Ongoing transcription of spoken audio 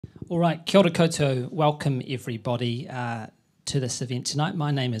All right, kia ora koutou. Welcome everybody to this event tonight.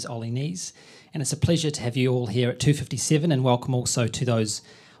 My name is Ollie Neas, and it's a pleasure to have you all here at 257, and welcome also to those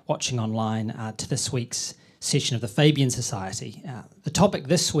watching online to this week's session of the Fabian Society. The topic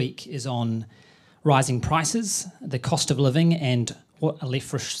this week is on rising prices, the cost of living, and what a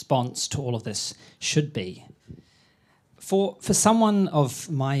left response to all of this should be. For someone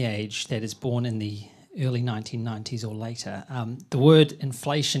of my age that is born in the early 1990s or later, the word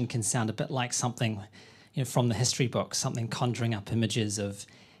inflation can sound a bit like something from the history books, something conjuring up images of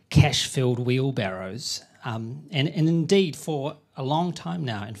cash-filled wheelbarrows. And indeed, for a long time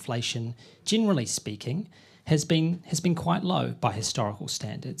now, inflation, generally speaking, has been quite low by historical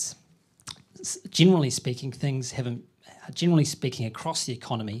standards. Generally speaking, across the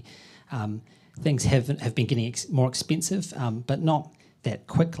economy, things have been getting more expensive, but not that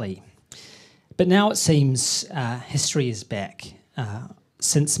quickly. But now it seems history is back.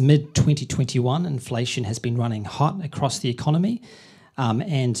 Since mid-2021, inflation has been running hot across the economy,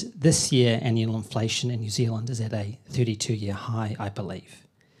 and this year annual inflation in New Zealand is at a 32-year high, I believe.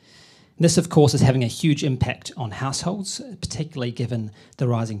 This, of course, is having a huge impact on households, particularly given the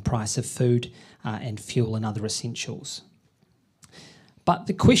rising price of food and fuel and other essentials. But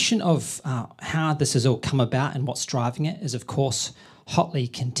the question of how this has all come about and what's driving it is, of course, hotly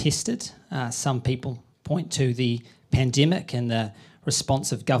contested. Some people point to the pandemic and the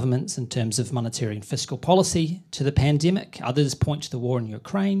response of governments in terms of monetary and fiscal policy to the pandemic. Others point to the war in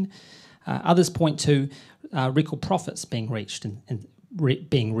Ukraine. Others point to record profits being reached and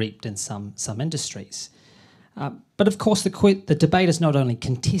being reaped in some industries. But of course, the debate is not only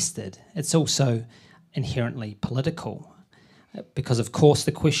contested, it's also inherently political. Because, of course,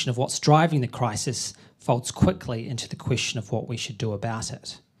 the question of what's driving the crisis folds quickly into the question of what we should do about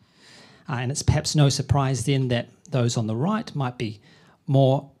it. And it's perhaps no surprise then that those on the right might be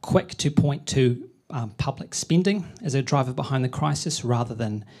more quick to point to public spending as a driver behind the crisis rather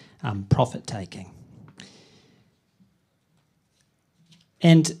than profit-taking.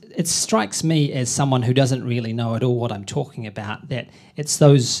 And it strikes me as someone who doesn't really know at all what I'm talking about, that it's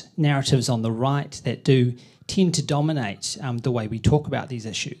those narratives on the right that do tend to dominate the way we talk about these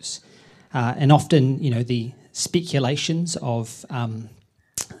issues. And often, the speculations of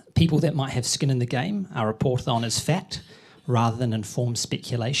people that might have skin in the game are reported on as fact rather than informed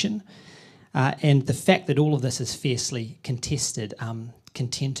speculation. And the fact that all of this is fiercely contested can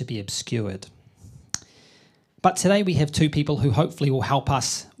tend to be obscured. But today we have two people who hopefully will help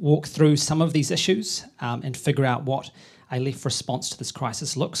us walk through some of these issues and figure out what a left response to this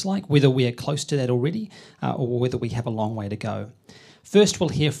crisis looks like, whether we are close to that already or whether we have a long way to go. First, we'll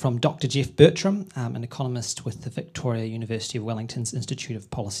hear from Dr Geoff Bertram, an economist with the Victoria University of Wellington's Institute of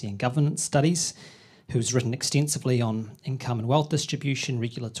Policy and Governance Studies, who's written extensively on income and wealth distribution,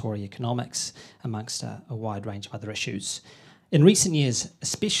 regulatory economics, amongst a wide range of other issues. In recent years,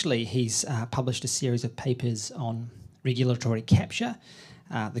 especially, he's published a series of papers on regulatory capture,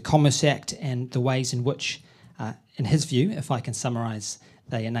 the Commerce Act, and the ways in which, in his view, if I can summarise,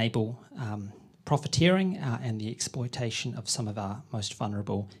 they enable profiteering and the exploitation of some of our most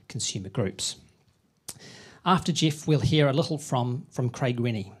vulnerable consumer groups. After Geoff, we'll hear a little from Craig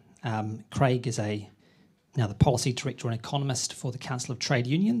Renney. Craig is now the Policy Director and Economist for the Council of Trade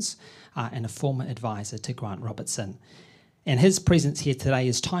Unions and a former advisor to Grant Robertson. And his presence here today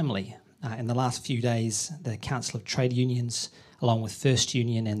is timely. In the last few days, the Council of Trade Unions, along with First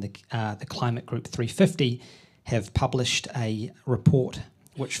Union and the Climate Group 350, have published a report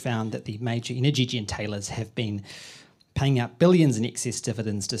which found that the major energy gentailers have been paying out billions in excess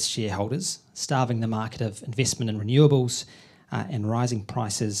dividends to shareholders, starving the market of investment in renewables and rising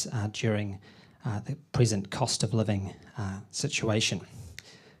prices during the present cost of living situation.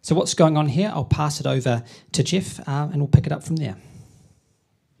 So what's going on here? I'll pass it over to Geoff and we'll pick it up from there.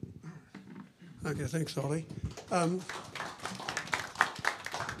 Okay, thanks, Ollie.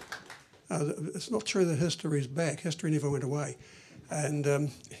 It's not true that history is back. History never went away. And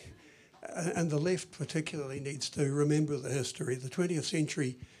the left particularly needs to remember the history. The 20th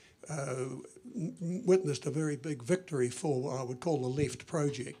century witnessed a very big victory for what I would call the left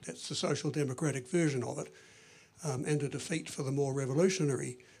project. That's the social democratic version of it, and a defeat for the more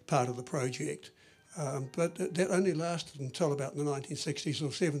revolutionary part of the project. But that only lasted until about the 1960s or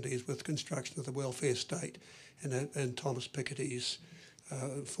 70s with the construction of the welfare state and Thomas Piketty's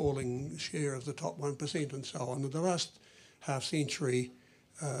falling share of the top 1% and so on. And the last half century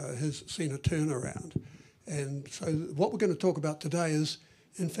has seen a turnaround. And so what we're going to talk about today is,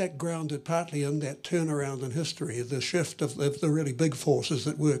 in fact, grounded partly in that turnaround in history, the shift of the really big forces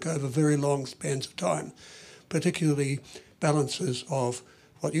that work over very long spans of time, particularly balances of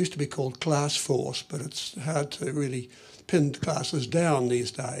what used to be called class force, but it's hard to really pin classes down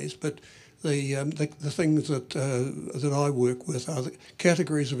these days. But the things that I work with are the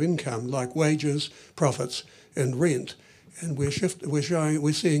categories of income like wages, profits, and rent, and we're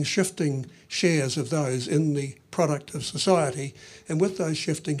seeing shifting shares of those in the product of society, and with those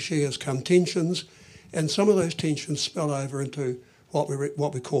shifting shares come tensions, and some of those tensions spill over into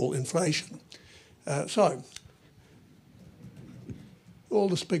what we call inflation. So all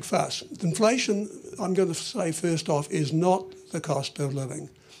this big fuss. Inflation, I'm going to say first off, is not the cost of living.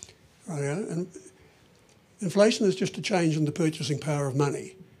 Right? And inflation is just a change in the purchasing power of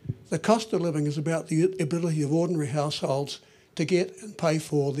money. The cost of living is about the ability of ordinary households to get and pay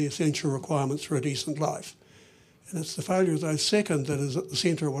for the essential requirements for a decent life. And it's the failure of those second that is at the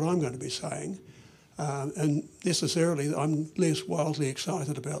centre of what I'm going to be saying. And necessarily, I'm less wildly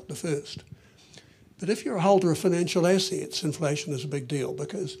excited about the first. But if you're a holder of financial assets, inflation is a big deal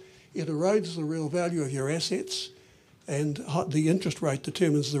because it erodes the real value of your assets, and the interest rate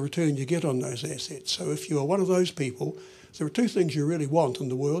determines the return you get on those assets. So if you're one of those people, there are two things you really want in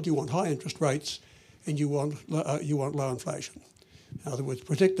the world. You want high interest rates and you want low inflation. In other words,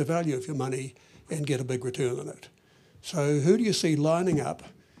 protect the value of your money and get a big return on it. So who do you see lining up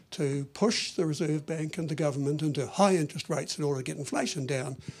to push the Reserve Bank and the government into high interest rates in order to get inflation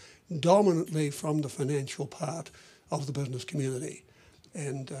down, dominantly from the financial part of the business community?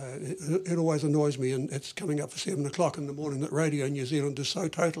 And it always annoys me, and it's coming up for 7 o'clock in the morning, that Radio New Zealand is so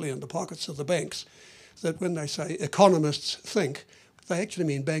totally in the pockets of the banks that when they say economists think, they actually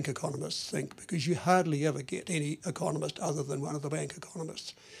mean bank economists think, because you hardly ever get any economist other than one of the bank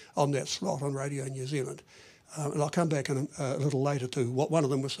economists on that slot on Radio New Zealand. And I'll come back a little later to what one of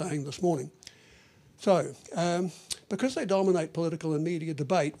them was saying this morning. So, because they dominate political and media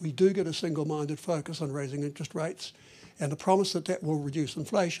debate, we do get a single-minded focus on raising interest rates and a promise that that will reduce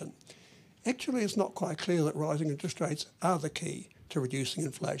inflation. Actually, it's not quite clear that rising interest rates are the key to reducing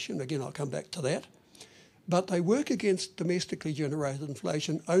inflation. Again, I'll come back to that. But they work against domestically generated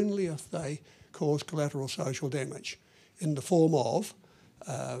inflation only if they cause collateral social damage in the form of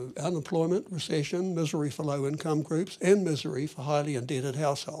unemployment, recession, misery for low-income groups, and misery for highly indebted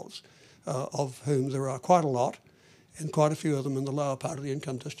households, of whom there are quite a lot, and quite a few of them in the lower part of the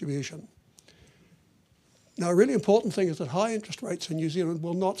income distribution. Now, a really important thing is that high interest rates in New Zealand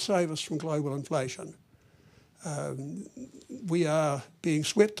will not save us from global inflation. We are being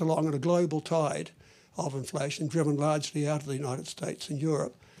swept along in a global tide of inflation, driven largely out of the United States and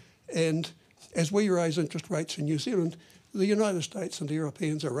Europe. And as we raise interest rates in New Zealand, the United States and the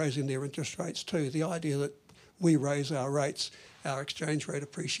Europeans are raising their interest rates too. The idea that we raise our rates, our exchange rate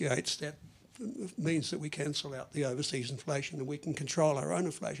appreciates, that means that we cancel out the overseas inflation and we can control our own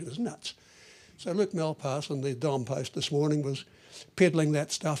inflation is nuts. So Luke Malpass on the Dom Post this morning was peddling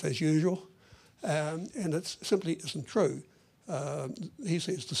that stuff as usual, and it simply isn't true. He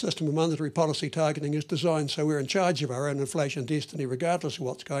says the system of monetary policy targeting is designed so we're in charge of our own inflation destiny regardless of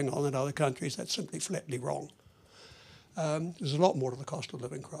what's going on in other countries. That's simply flatly wrong. There's a lot more to the cost of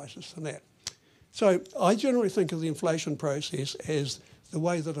living crisis than that. So I generally think of the inflation process as the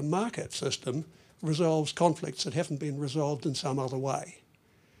way that a market system resolves conflicts that haven't been resolved in some other way.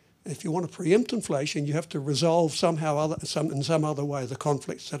 If you want to preempt inflation, you have to resolve in some other way the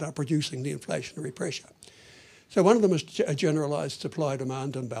conflicts that are producing the inflationary pressure. So one of them is a generalised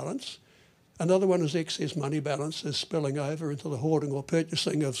supply-demand imbalance. Another one is excess money balances spilling over into the hoarding or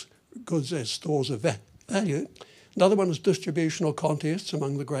purchasing of goods as stores of value. Another one is distributional contests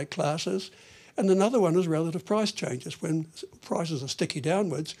among the great classes. And another one is relative price changes. When prices are sticky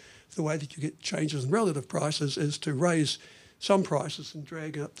downwards, the way that you get changes in relative prices is to raise some prices and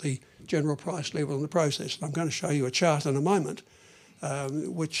drag up the general price level in the process. And I'm going to show you a chart in a moment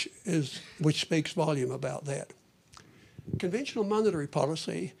which speaks volume about that. Conventional monetary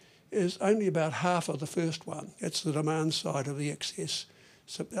policy is only about half of the first one. It's the demand side of the excess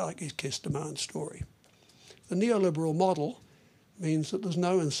demand story. The neoliberal model means that there's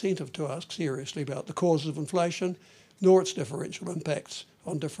no incentive to ask seriously about the causes of inflation, nor its differential impacts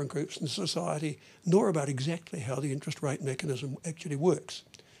on different groups in society, nor about exactly how the interest rate mechanism actually works.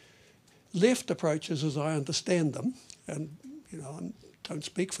 Left approaches, as I understand them, and I don't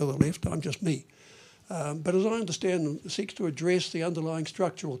speak for the left, I'm just me, but as I understand them, seeks to address the underlying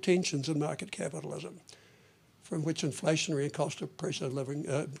structural tensions in market capitalism, from which inflationary and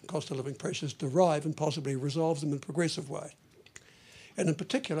cost of living pressures derive and possibly resolve them in a progressive way. And in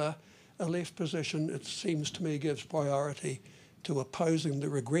particular, a left position, it seems to me, gives priority to opposing the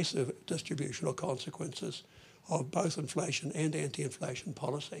regressive distributional consequences of both inflation and anti-inflation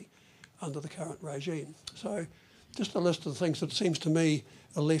policy under the current regime. So just a list of the things that seems to me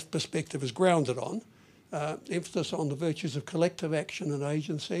a left perspective is grounded on. Emphasis on the virtues of collective action and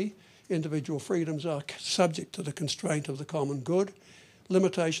agency. Individual freedoms are subject to the constraint of the common good.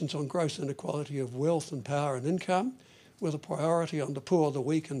 Limitations on gross inequality of wealth and power and income, with a priority on the poor, the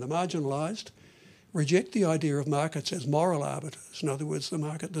weak and the marginalised. Reject the idea of markets as moral arbiters. In other words, the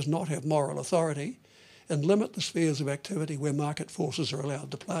market does not have moral authority. And limit the spheres of activity where market forces are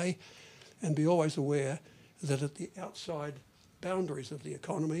allowed to play. And be always aware that at the outside boundaries of the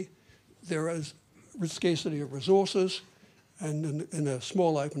economy, there is scarcity of resources, and in a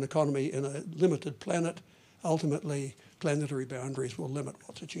small open economy, in a limited planet, ultimately planetary boundaries will limit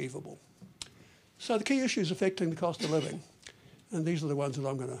what's achievable. So the key issues affecting the cost of living, and these are the ones that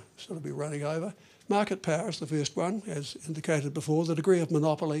I'm going to sort of be running over. Market power is the first one, as indicated before, the degree of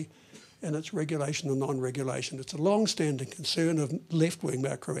monopoly and its regulation and non-regulation. It's a long-standing concern of left-wing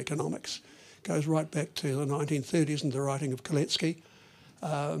macroeconomics. It goes right back to the 1930s and the writing of Koletsky.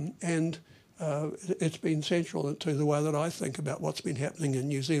 It's been central to the way that I think about what's been happening in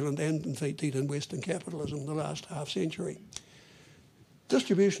New Zealand and indeed in Western capitalism in the last half century.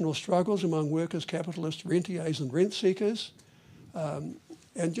 Distributional struggles among workers, capitalists, rentiers and rent seekers.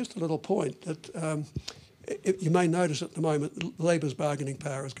 And just a little point that you may notice at the moment labour's bargaining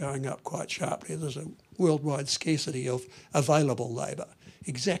power is going up quite sharply. There's a worldwide scarcity of available labour.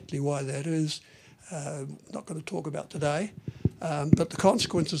 Exactly why that is, not going to talk about today. But the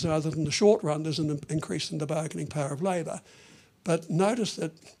consequences are that in the short run there's an increase in the bargaining power of labour. But notice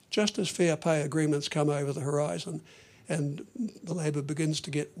that just as fair pay agreements come over the horizon and the labour begins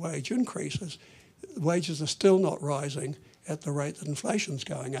to get wage increases, wages are still not rising at the rate that inflation's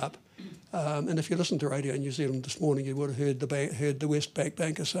going up. And if you listened to Radio New Zealand this morning, you would have heard the Westpac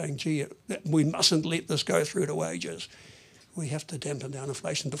banker saying, gee, we mustn't let this go through to wages. We have to dampen down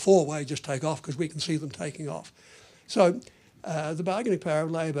inflation before wages take off because we can see them taking off. So the bargaining power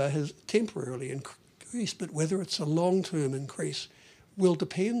of labour has temporarily increased, but whether it's a long-term increase will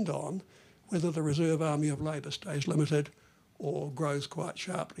depend on whether the reserve army of labour stays limited or grows quite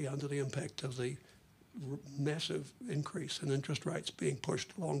sharply under the impact of the massive increase in interest rates being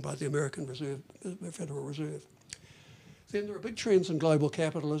pushed along by the American Federal Reserve. Then there are big trends in global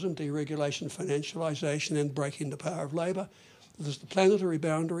capitalism, deregulation, financialisation and breaking the power of labour. There's the planetary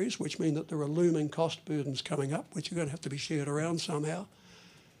boundaries, which mean that there are looming cost burdens coming up, which are going to have to be shared around somehow.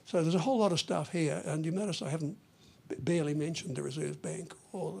 So there's a whole lot of stuff here, and you notice I haven't barely mentioned the Reserve Bank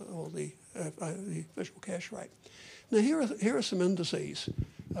or the official cash rate. Now here are some indices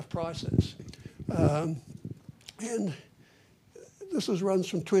of prices. And this runs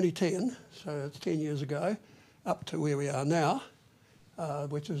from 2010, so it's 10 years ago, up to where we are now,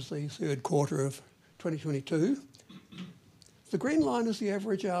 which is the third quarter of 2022. The green line is the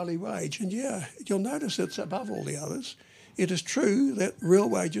average hourly wage, and yeah, you'll notice it's above all the others. It is true that real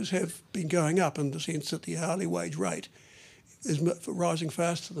wages have been going up in the sense that the hourly wage rate is rising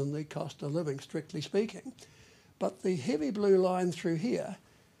faster than the cost of living, strictly speaking. But the heavy blue line through here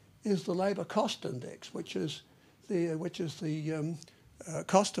is the labour cost index, which is the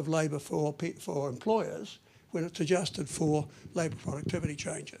cost of labour for employers when it's adjusted for labour productivity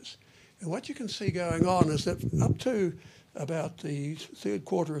changes. And what you can see going on is that up to about the third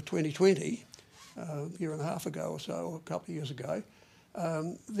quarter of 2020, a year and a half ago or so, or a couple of years ago,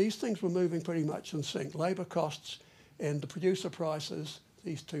 these things were moving pretty much in sync. Labour costs and the producer prices,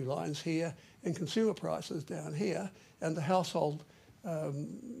 these two lines here, and consumer prices down here, and the household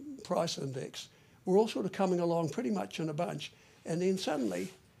price index were all sort of coming along pretty much in a bunch. And then suddenly,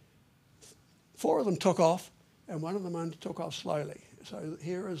 four of them took off, and one of them only took off slowly. So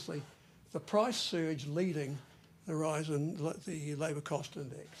here is the price surge leading the rise in the labour cost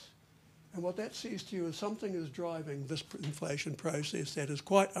index. And what that says to you is something is driving this inflation process that is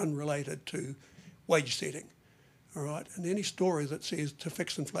quite unrelated to wage setting. All right, and any story that says to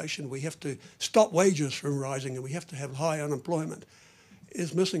fix inflation we have to stop wages from rising and we have to have high unemployment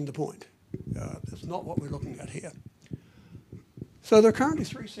is missing the point. That's not what we're looking at here. So there are currently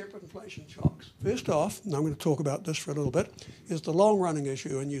three separate inflation shocks. First off, and I'm going to talk about this for a little bit, is the long-running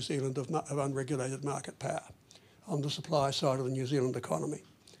issue in New Zealand of unregulated market power on the supply side of the New Zealand economy.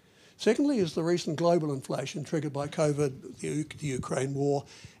 Secondly is the recent global inflation triggered by COVID, the Ukraine war,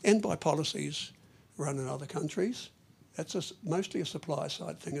 and by policies run in other countries. That's mostly a supply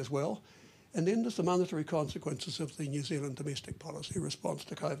side thing as well. And then there's the monetary consequences of the New Zealand domestic policy response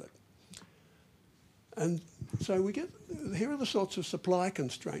to COVID. And so here are the sorts of supply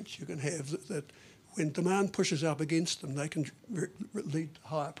constraints you can have that when demand pushes up against them, they can lead to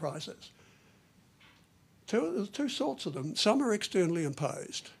higher prices. There's two sorts of them. Some are externally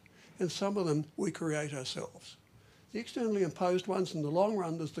imposed, and some of them we create ourselves. The externally imposed ones in the long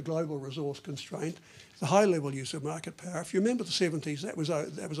run, there's the global resource constraint, the high level use of market power. If you remember the 70s, that was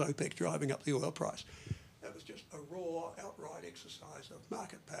OPEC driving up the oil price. That was just a raw, outright exercise of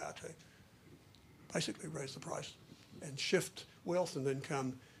market power to basically raise the price and shift wealth and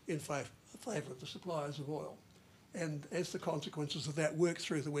income in favour of the suppliers of oil. And as the consequences of that worked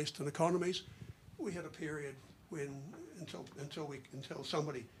through the Western economies, we had a period when, until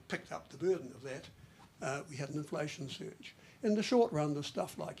somebody picked up the burden of that, we had an inflation surge. In the short run, there's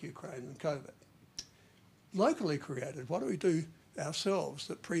stuff like Ukraine and COVID. Locally created, what do we do ourselves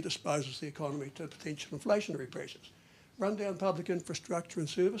that predisposes the economy to potential inflationary pressures? Run down public infrastructure and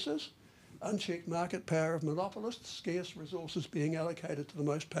services, unchecked market power of monopolists, scarce resources being allocated to the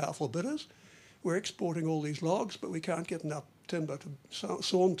most powerful bidders. We're exporting all these logs, but we can't get enough timber,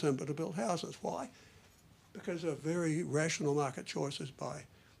 sawn timber to build houses. Why? Because of very rational market choices by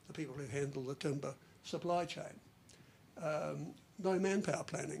the people who handle the timber supply chain. No manpower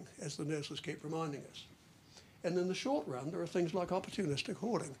planning, as the nurses keep reminding us. And in the short run, there are things like opportunistic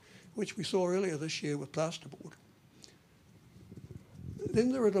hoarding, which we saw earlier this year with plasterboard.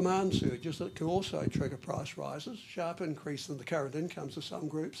 Then there are demand surges that can also trigger price rises, sharp increase in the current incomes of some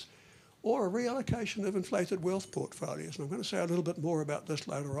groups, or a reallocation of inflated wealth portfolios. And I'm going to say a little bit more about this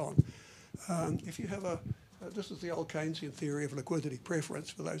later on. If you have this is the old Keynesian theory of liquidity preference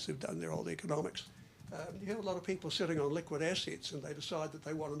for those who've done their old economics. You have a lot of people sitting on liquid assets and they decide that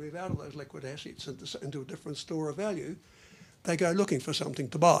they want to move out of those liquid assets into a different store of value. They go looking for something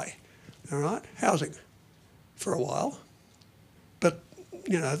to buy, all right? Housing for a while. But,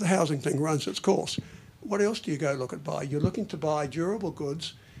 you know, the housing thing runs its course. What else do you go look at buy? You're looking to buy durable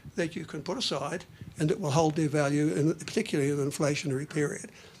goods that you can put aside and that will hold their value, particularly in an inflationary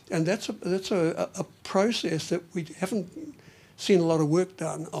period. And that's a process that we haven't seen a lot of work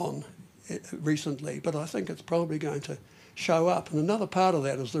done on recently, but I think it's probably going to show up. And another part of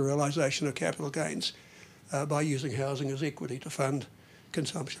that is the realisation of capital gains by using housing as equity to fund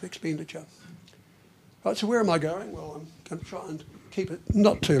consumption expenditure. Right, so where am I going? Well, I'm going to try and keep it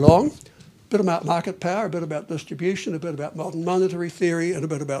not too long. A bit about market power, a bit about distribution, a bit about modern monetary theory, and a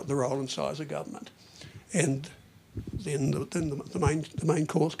bit about the role and size of government. And then the main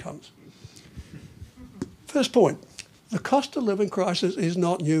course comes. First point. The cost of living crisis is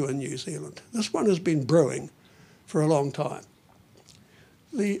not new in New Zealand. This one has been brewing for a long time.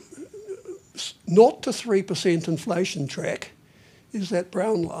 The 0 to 3% inflation track is that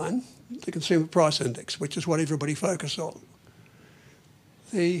brown line, the Consumer Price Index, which is what everybody focuses on.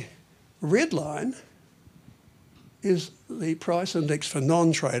 The red line is the price index for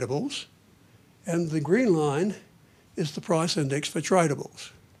non-tradables, and the green line is the price index for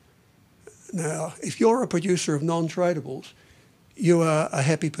tradables. Now, if you're a producer of non-tradables, you are a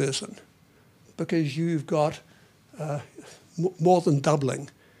happy person because you've got more than doubling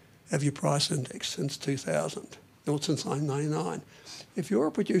of your price index since 2000, or since 1999. If you're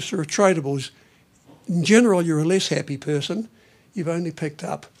a producer of tradables, in general, you're a less happy person. You've only picked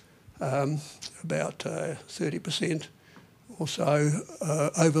up about 30% or so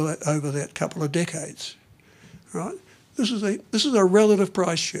over that couple of decades, right? This is a relative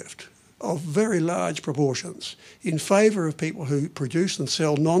price shift of very large proportions in favour of people who produce and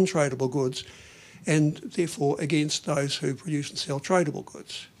sell non-tradable goods and therefore against those who produce and sell tradable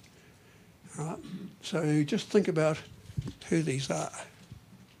goods. Right? So just think about who these are.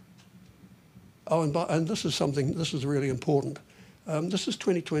 Oh, and this is really important. This is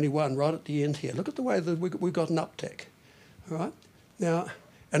 2021, right at the end here. Look at the way that we've got an uptick. All right? Now,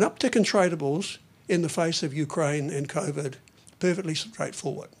 an uptick in tradables in the face of Ukraine and COVID, perfectly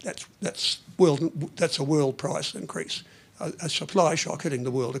straightforward. That's a world price increase, a supply shock hitting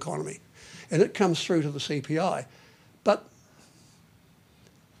the world economy. And it comes through to the CPI. But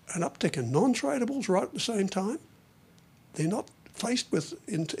an uptick in non-tradables right at the same time, they're not faced with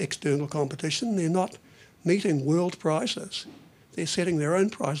external competition. They're not meeting world prices. They're setting their own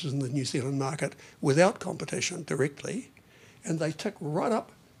prices in the New Zealand market without competition directly, and they tick right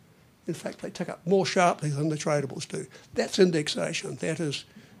up. In fact, they tick up more sharply than the tradables do. That's indexation. That is,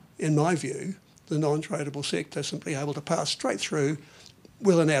 in my view, the non-tradable sector simply able to pass straight through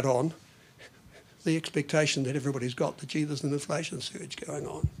with an add-on the expectation that everybody's got that, gee, there's an inflation surge going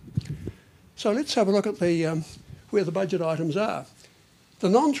on. So let's have a look at where the budget items are. The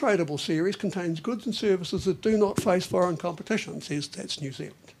non-tradable series contains goods and services that do not face foreign competition, says that's New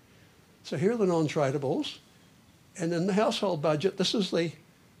Zealand. So here are the non-tradables. And in the household budget, this is the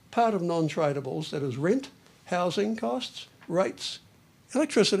part of non-tradables that is rent, housing costs, rates,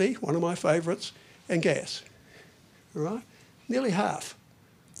 electricity, one of my favourites, and gas. All right? Nearly half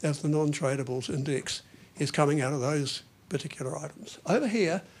of the non-tradables index is coming out of those particular items. Over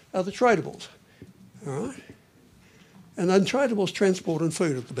here are the tradables, all right? And then tradables, transport and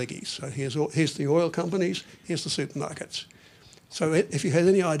food are the biggies. So here's the oil companies, here's the supermarkets. So if you had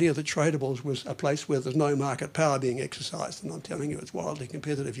any idea that tradables was a place where there's no market power being exercised, and I'm telling you it's wildly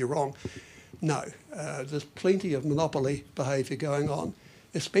competitive, you're wrong. No, there's plenty of monopoly behaviour going on,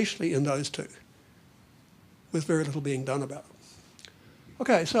 especially in those two, with very little being done about it.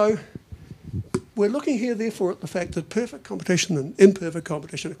 Okay, so we're looking here, therefore, at the fact that perfect competition and imperfect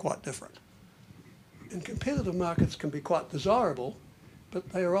competition are quite different. And competitive markets can be quite desirable, but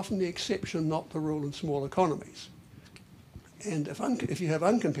they are often the exception, not the rule in small economies. And if you have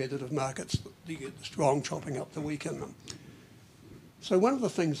uncompetitive markets, you get the strong chopping up the weak in them. So one of the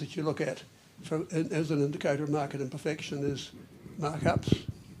things that you look at as an indicator of market imperfection is markups.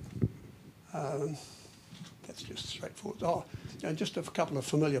 That's just straightforward. Oh, and just a couple of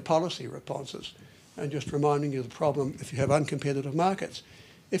familiar policy responses, and just reminding you of the problem if you have uncompetitive markets.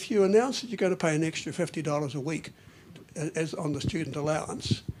 If you announce that you're going to pay an extra $50 a week as on the student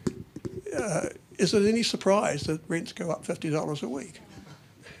allowance, is it any surprise that rents go up $50 a week?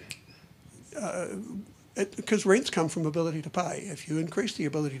 Because rents come from ability to pay. If you increase the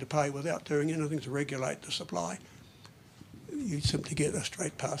ability to pay without doing anything to regulate the supply, you simply get a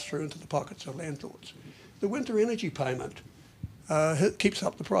straight pass-through into the pockets of landlords. The winter energy payment keeps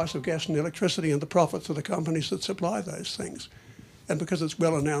up the price of gas and electricity and the profits of the companies that supply those things. And because it's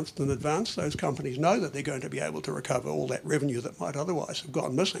well announced in advance, those companies know that they're going to be able to recover all that revenue that might otherwise have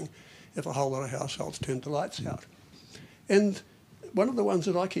gone missing if a whole lot of households turned the lights out. And one of the ones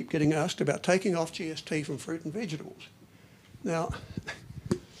that I keep getting asked about, taking off GST from fruit and vegetables. Now,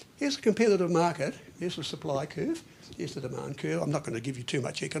 here's a competitive market. Here's the supply curve. Here's the demand curve. I'm not going to give you too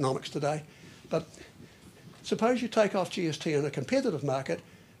much economics today, but suppose you take off GST in a competitive market,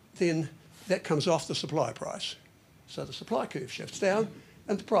 then that comes off the supply price. So the supply curve shifts down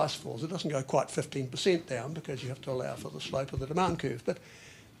and the price falls. It doesn't go quite 15% down because you have to allow for the slope of the demand curve. But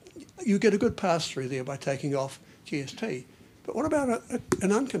you get a good pass-through there by taking off GST. But what about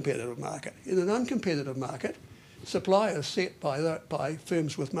an uncompetitive market? In an uncompetitive market, supply is set by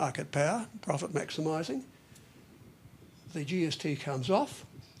firms with market power, profit maximising. The GST comes off.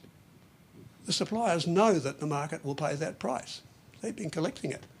 The suppliers know that the market will pay that price. They've been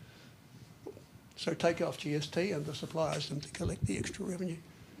collecting it. So take off GST and the suppliers simply collect the extra revenue.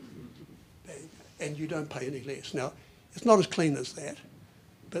 And you don't pay any less. Now, it's not as clean as that,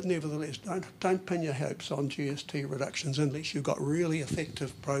 but nevertheless, don't pin your hopes on GST reductions unless you've got really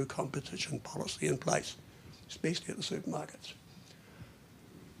effective pro-competition policy in place, especially at the supermarkets.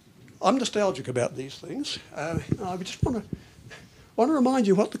 I'm nostalgic about these things. I just want to remind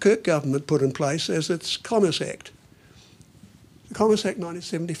you what the Kirk government put in place as its Commerce Act. The Commerce Act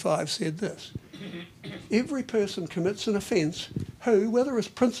 1975 said this: every person commits an offence who, whether as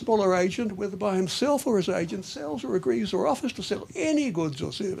principal or agent, whether by himself or his agent, sells or agrees or offers to sell any goods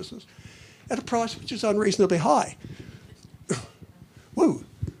or services at a price which is unreasonably high. Woo!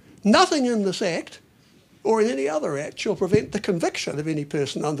 Nothing in this Act or in any other Act shall prevent the conviction of any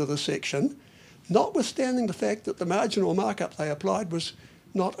person under this section, notwithstanding the fact that the marginal markup they applied was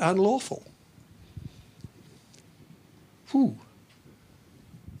not unlawful. Whew.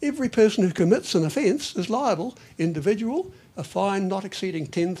 Every person who commits an offence is liable, individual, a fine not exceeding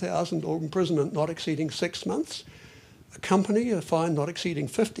 $10,000 or imprisonment not exceeding 6 months, a company, a fine not exceeding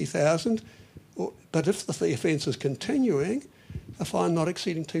 $50,000, but if the offence is continuing, a fine not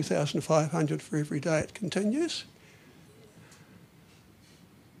exceeding $2,500 for every day it continues.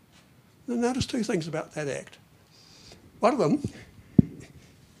 Now notice two things about that Act. One of them,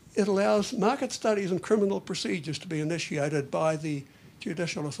 it allows market studies and criminal procedures to be initiated by the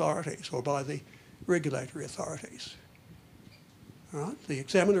judicial authorities or by the regulatory authorities. All right? The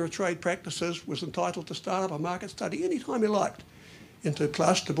Examiner of Trade Practices was entitled to start up a market study any time he liked into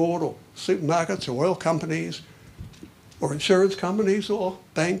plasterboard or supermarkets or oil companies or insurance companies or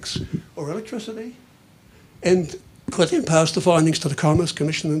banks or electricity, and could then pass the findings to the Commerce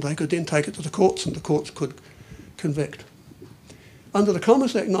Commission, and they could then take it to the courts and the courts could convict. Under the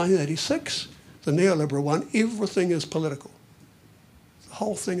Commerce Act 1986, the neoliberal one, everything is political. The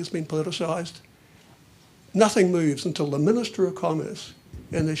whole thing has been politicised. Nothing moves until the Minister of Commerce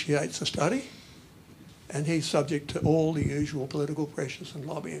initiates a study, and he's subject to all the usual political pressures and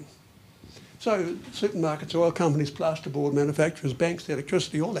lobbying. So supermarkets, oil companies, plasterboard manufacturers, banks,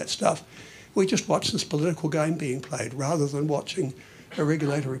 electricity, all that stuff, we just watch this political game being played rather than watching a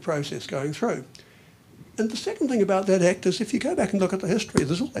regulatory process going through. And the second thing about that Act is if you go back and look at the history,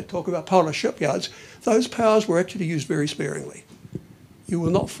 there's all that talk about Polish shipyards. Those powers were actually used very sparingly. you will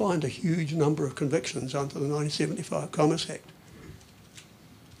not find a huge number of convictions under the 1975 Commerce Act.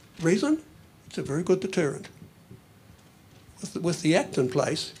 Reason? It's a very good deterrent. With the Act in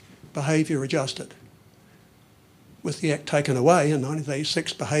place, behaviour adjusted. With the Act taken away in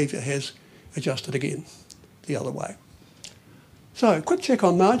 1986, behaviour has adjusted again the other way. So, quick check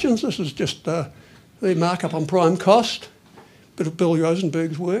on margins. This is just the markup on prime cost, bit of Bill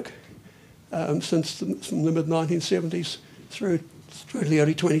Rosenberg's work from the mid-1970s through to the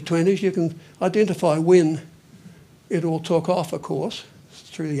early 2020s. You can identify when it all took off, of course,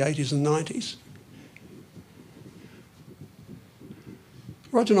 through the 80s and 90s.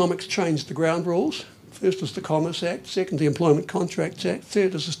 Rogernomics changed the ground rules. First is the Commerce Act, second the Employment Contracts Act,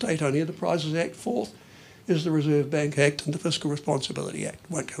 third is the State-Owned Enterprises Act, fourth is the Reserve Bank Act and the Fiscal Responsibility Act.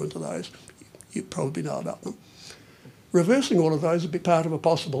 Won't go into those. You probably know about them. Reversing all of those would be part of a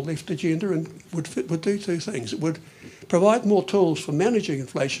possible left agenda and would do two things. It would provide more tools for managing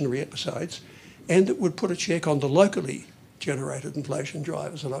inflationary episodes, and it would put a check on the locally generated inflation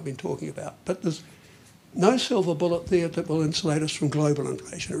drivers that I've been talking about. But there's no silver bullet there that will insulate us from global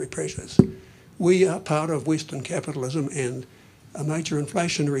inflationary pressures. We are part of Western capitalism, and a major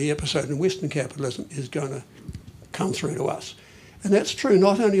inflationary episode in Western capitalism is going to come through to us. And that's true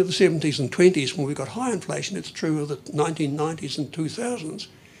not only of the 70s and 20s when we got high inflation, it's true of the 1990s and 2000s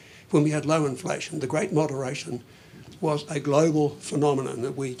when we had low inflation. The Great Moderation was a global phenomenon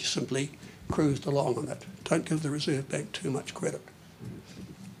that we simply cruised along on it. Don't give the Reserve Bank too much credit.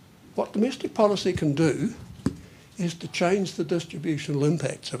 What domestic policy can do is to change the distributional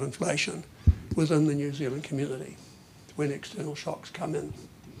impacts of inflation within the New Zealand community when external shocks come in.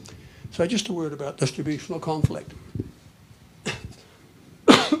 So just a word about distributional conflict.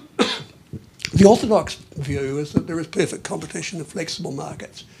 The orthodox view is that there is perfect competition in flexible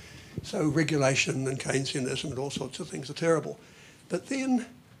markets. So regulation and Keynesianism and all sorts of things are terrible. But then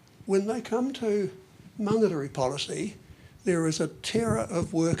when they come to monetary policy, there is a terror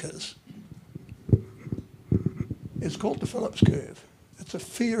of workers. It's called the Phillips curve. It's a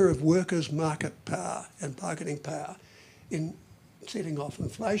fear of workers' market power and bargaining power in setting off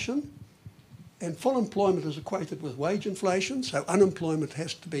inflation. And full employment is equated with wage inflation, so unemployment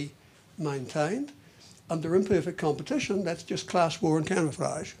has to be maintained. Under imperfect competition, that's just class war and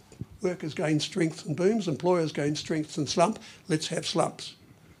camouflage. Workers gain strength and booms, employers gain strength and slump. Let's have slumps.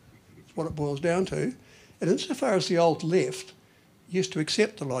 That's what it boils down to. And insofar as the old left used to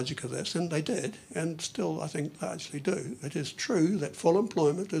accept the logic of this, and they did, and still I think largely do, it is true that full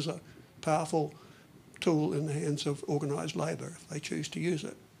employment is a powerful tool in the hands of organised labour if they choose to use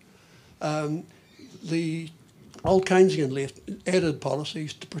it. The old Keynesian left added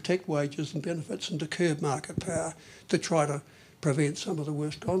policies to protect wages and benefits and to curb market power to try to prevent some of the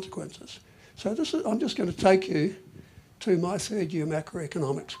worst consequences. So I'm just going to take you to my third year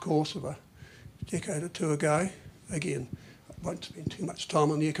macroeconomics course of a decade or two ago. Again, I won't spend too much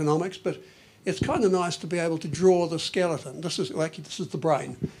time on the economics, but it's kind of nice to be able to draw the skeleton. This is the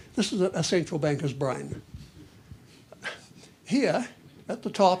brain. This is a central banker's brain. Here, at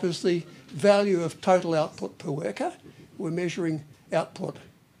the top is the value of total output per worker. We're measuring output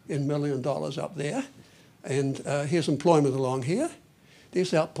in $1 million up there. And here's employment along here.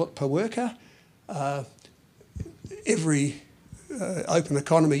 There's output per worker. Every open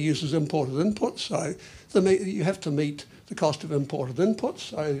economy uses imported inputs, so you have to meet the cost of imported inputs,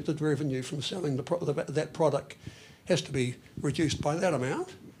 so the revenue from selling that product has to be reduced by that amount.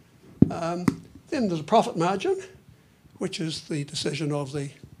 Then there's a profit margin, which is the decision of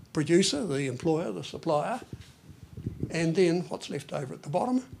the producer, the employer, the supplier. And then what's left over at the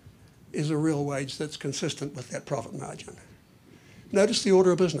bottom is a real wage that's consistent with that profit margin. Notice the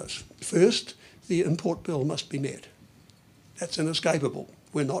order of business. First, the import bill must be met. That's inescapable.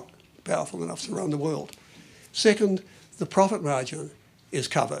 We're not powerful enough to run the world. Second, the profit margin is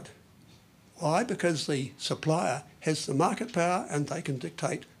covered. Why? Because the supplier has the market power and they can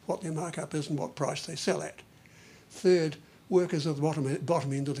dictate what their markup is and what price they sell at. Third, workers are the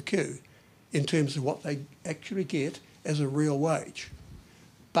bottom end of the queue in terms of what they actually get as a real wage.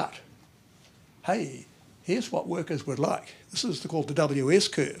 But, hey, here's what workers would like. This is called the WS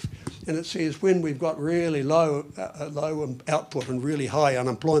curve, and it says when we've got really low output and really high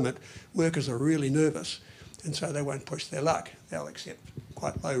unemployment, workers are really nervous, and so they won't push their luck. They'll accept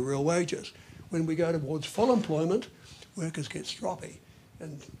quite low real wages. When we go towards full employment, workers get stroppy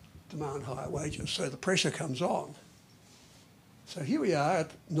and demand higher wages, so the pressure comes on. So here we are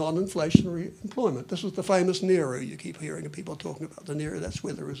at non-inflationary employment. This is the famous NERU. You keep hearing people talking about the NERU. That's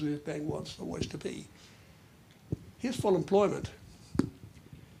where the Reserve Bank wants always to be. Here's full employment.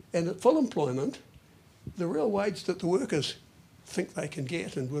 And at full employment, the real wage that the workers think they can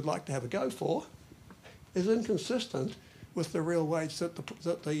get and would like to have a go for is inconsistent with the real wage that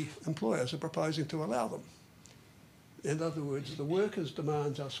the employers are proposing to allow them. In other words, the workers'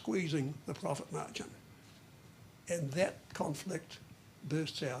 demands are squeezing the profit margin, and that conflict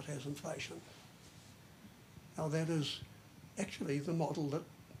bursts out as inflation. Now that is actually the model that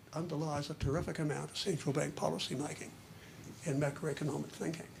underlies a terrific amount of central bank policy making and macroeconomic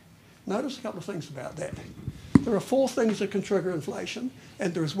thinking. Notice a couple of things about that. There are 4 things that can trigger inflation,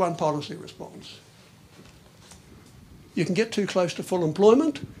 and there is one policy response. You can get too close to full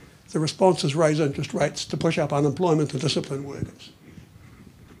employment. The response is raise interest rates to push up unemployment and discipline workers.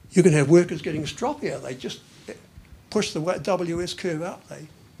 You can have workers getting stroppier. They just push the WS curve up. They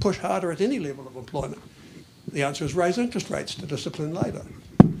push harder at any level of employment. The answer is raise interest rates to discipline labour.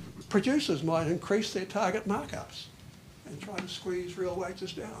 Producers might increase their target markups and try to squeeze real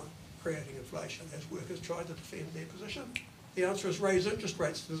wages down, creating inflation as workers try to defend their position. The answer is raise interest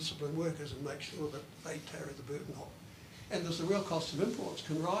rates to discipline workers and make sure that they carry the burden of. And as the real cost of imports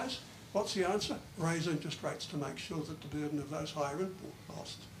can rise, what's the answer? Raise interest rates to make sure that the burden of those higher import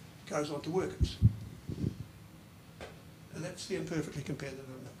costs goes on to workers. And that's the imperfectly competitive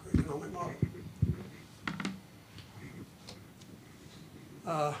macroeconomic model.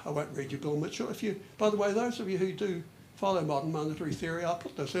 I won't read you Bill Mitchell. By the way, those of you who do follow modern monetary theory, I'll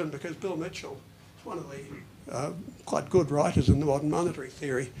put this in because Bill Mitchell is one of the quite good writers in the modern monetary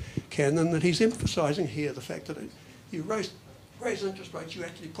theory canon, that he's emphasising here the fact that you raise interest rates, you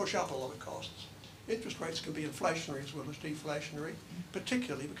actually push up a lot of costs. Interest rates can be inflationary as well as deflationary,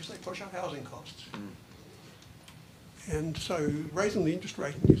 particularly because they push up housing costs. And so raising the interest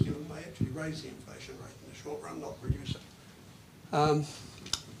rate in New Zealand may actually raise the inflation rate in the short run, not reduce it.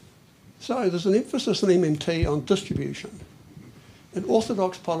 So there's an emphasis in MMT on distribution. And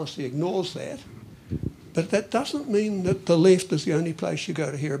orthodox policy ignores that, but that doesn't mean that the left is the only place you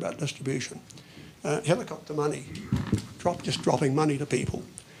go to hear about distribution. Helicopter money, just dropping money to people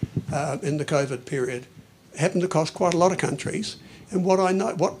in the COVID period, happened to cost quite a lot of countries. And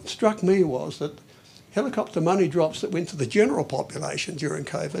what struck me was that helicopter money drops that went to the general population during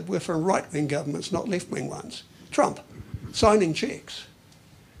COVID were from right-wing governments, not left-wing ones. Trump signing cheques.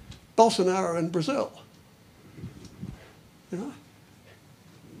 Bolsonaro in Brazil. You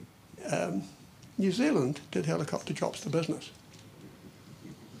know? New Zealand did helicopter drops to business.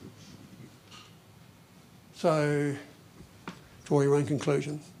 So, draw your own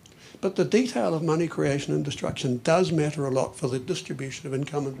conclusion. But the detail of money creation and destruction does matter a lot for the distribution of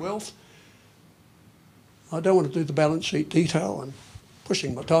income and wealth. I don't want to do the balance sheet detail. I'm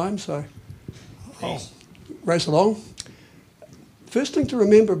pushing my time, so I'll race along. First thing to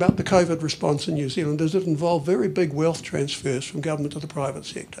remember about the COVID response in New Zealand is it involved very big wealth transfers from government to the private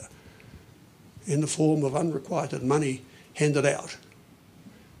sector in the form of unrequited money handed out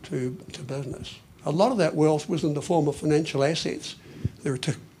to business. A lot of that wealth was in the form of financial assets. The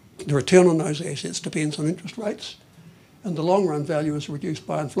return on those assets depends on interest rates, and the long-run value is reduced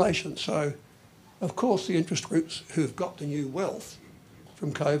by inflation. So, of course, the interest groups who have got the new wealth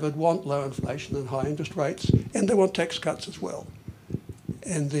from COVID want low inflation and high interest rates, and they want tax cuts as well.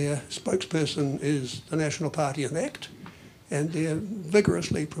 And their spokesperson is the National Party and ACT, and they're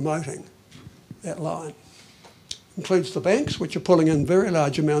vigorously promoting that line. Includes the banks, which are pulling in very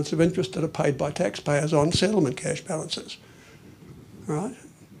large amounts of interest that are paid by taxpayers on settlement cash balances, right?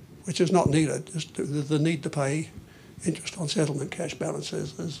 Which is not needed. The need to pay interest on settlement cash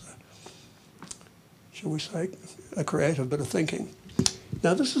balances is, shall we say, a creative bit of thinking.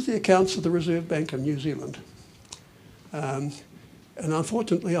 Now, this is the accounts of the Reserve Bank of New Zealand. And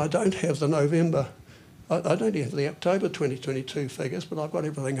unfortunately, I don't have the I don't have the October 2022 figures, but I've got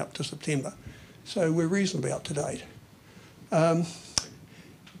everything up to September. So we're reasonably up to date.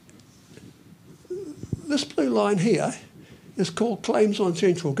 This blue line here is called claims on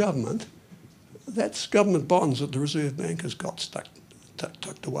central government. That's government bonds that the Reserve Bank has got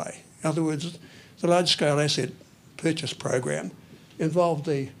tucked away. In other words, the large-scale asset purchase program involved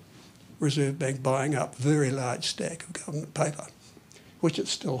the Reserve Bank buying up a very large stack of government paper, which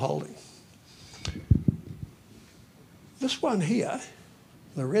it's still holding. This one here,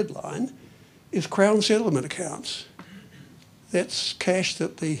 the red line, is Crown settlement accounts. That's cash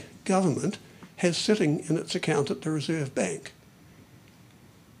that the government has sitting in its account at the Reserve Bank.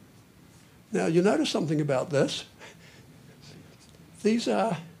 Now, you notice something about this. These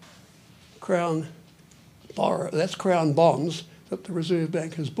are that's Crown bonds that the Reserve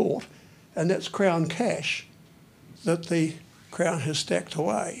Bank has bought, and that's Crown cash that the Crown has stacked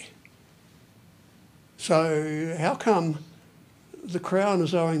away. So how come the Crown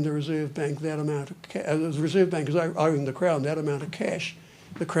is owing the Reserve Bank that amount of cash. The Reserve Bank is owing the Crown that amount of cash.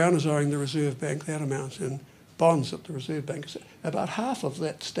 The Crown is owing the Reserve Bank that amount in bonds that the Reserve Bank is. About half of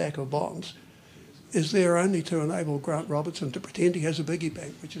that stack of bonds is there only to enable Grant Robertson to pretend he has a biggie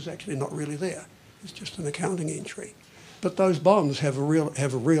bank, which is actually not really there. It's just an accounting entry. But those bonds have a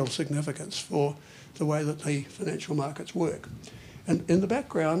real significance for the way that the financial markets work. And in the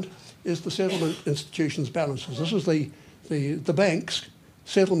background is the settlement institutions' balances. This is the bank's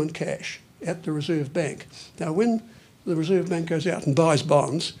settlement cash at the Reserve Bank. Now, when the Reserve Bank goes out and buys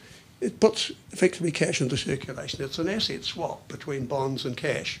bonds, it puts effectively cash into circulation. It's an asset swap between bonds and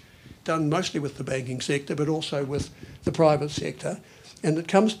cash, done mostly with the banking sector, but also with the private sector. And it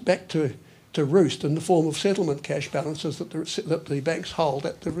comes back to roost in the form of settlement cash balances that the banks hold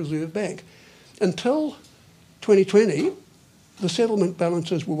at the Reserve Bank. Until 2020, the settlement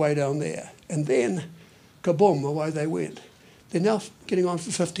balances were way down there. And then, kaboom, away they went. They're now getting on for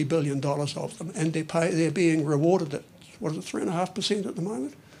 $50 billion of them, and they're being rewarded at, 3.5% at the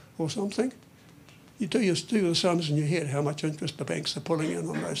moment or something? You do the sums in your head how much interest the banks are pulling in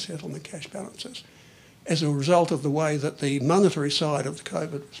on those settlement cash balances as a result of the way that the monetary side of the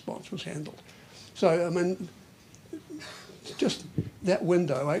COVID response was handled. So, I mean, just that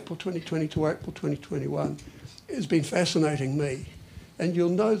window, April 2020 to April 2021, has been fascinating me. And you'll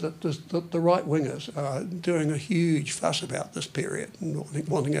know that the right-wingers are doing a huge fuss about this period and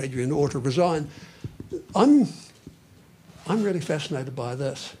wanting Adrian Orr to resign. I'm really fascinated by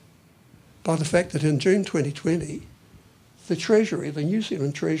this, by the fact that in June 2020, the Treasury, the New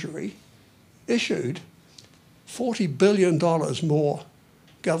Zealand Treasury, issued $40 billion more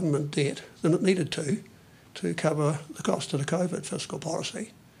government debt than it needed to cover the cost of the COVID fiscal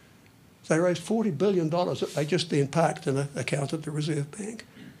policy. They raised $40 billion that they just then parked in an account at the Reserve Bank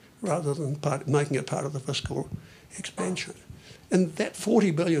rather than making it part of the fiscal expansion. And that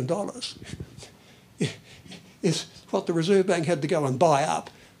 $40 billion is what the Reserve Bank had to go and buy up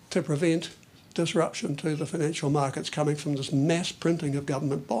to prevent disruption to the financial markets coming from this mass printing of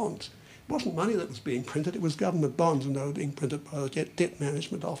government bonds. It wasn't money that was being printed, it was government bonds, and they were being printed by the Debt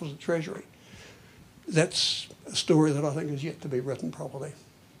Management Office of Treasury. That's a story that I think is yet to be written properly.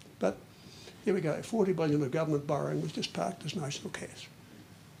 But here we go, $40 billion of government borrowing was just parked as national cash.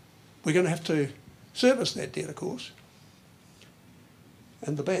 We're going to have to service that debt, of course,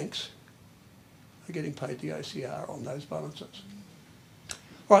 and the banks are getting paid the OCR on those balances.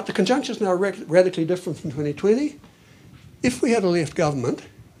 All right, the conjuncture is now radically different from 2020. If we had a left government,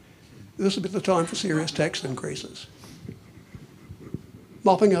 this would be the time for serious tax increases.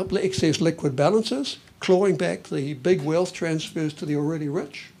 Mopping up excess liquid balances, clawing back the big wealth transfers to the already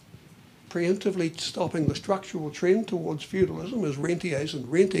rich, preemptively stopping the structural trend towards feudalism as rentiers and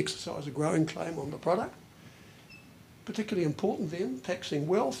rent exercise a growing claim on the product. Particularly important then, taxing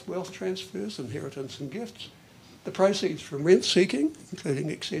wealth transfers, inheritance and gifts, the proceeds from rent seeking, including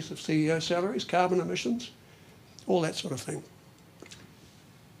excessive CEO salaries, carbon emissions, all that sort of thing.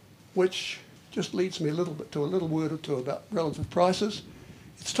 Which just leads me a little word or two about relative prices.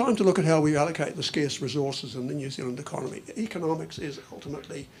 It's time to look at how we allocate the scarce resources in the New Zealand economy. Economics is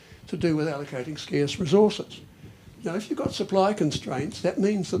ultimately to do with allocating scarce resources. Now, if you've got supply constraints, that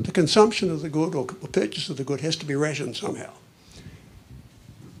means that the consumption of the good or purchase of the good has to be rationed somehow.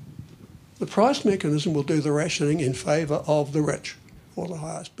 The price mechanism will do the rationing in favour of the rich or the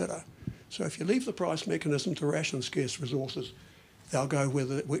highest bidder. So if you leave the price mechanism to ration scarce resources, they'll go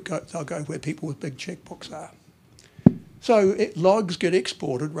where people with big checkbooks are. So logs get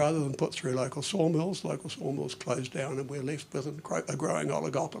exported rather than put through local sawmills. Local sawmills close down and we're left with a growing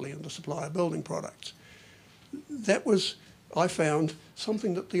oligopoly in the supply of building products. That was, I found,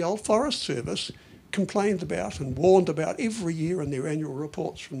 something that the old Forest Service complained about and warned about every year in their annual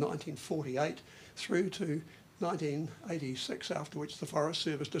reports from 1948 through to 1986, after which the Forest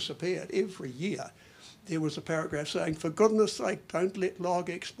Service disappeared. Every year there was a paragraph saying, for goodness sake, don't let log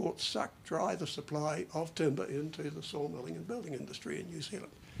exports suck dry the supply of timber into the sawmilling and building industry in New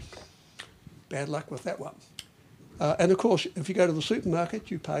Zealand. Bad luck with that one. And of course, if you go to the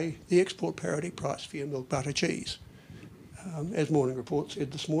supermarket, you pay the export parity price for your milk, butter, cheese. As Morning Report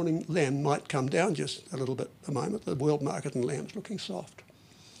said this morning, lamb might come down just a little bit at the moment. The world market in lamb's looking soft.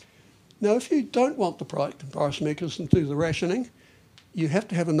 Now, if you don't want the price mechanism to do the rationing, you have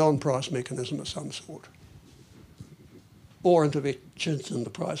to have a non-price mechanism of some sort, or interventions in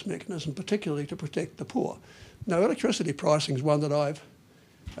the price mechanism, particularly to protect the poor. Now, electricity pricing is one that I've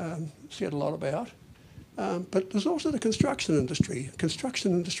said a lot about. But there's also the construction industry.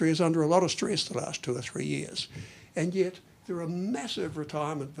 Construction industry is under a lot of stress the last 2 or 3 years. And yet there are massive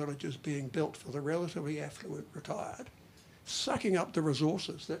retirement villages being built for the relatively affluent retired. sucking up the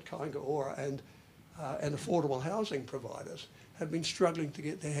resources that Kaingaora and affordable housing providers have been struggling to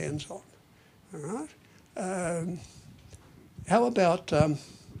get their hands on. All right. How about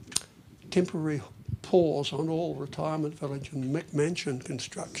temporary pause on all retirement village and mansion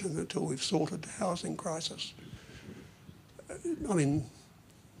construction until we've sorted the housing crisis? I mean,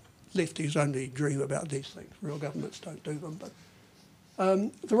 lefties only dream about these things. Real governments don't do them. But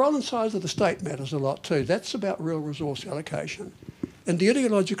the role and size of the state matters a lot too. That's about real resource allocation. And the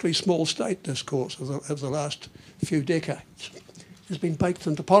ideologically small state discourse of the last few decades has been baked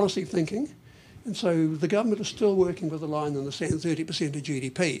into policy thinking. And so the government is still working with a line in the sand, 30% of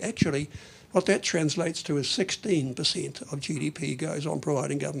GDP. Actually, what that translates to is 16% of GDP goes on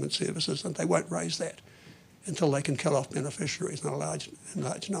providing government services, and they won't raise that until they can kill off beneficiaries in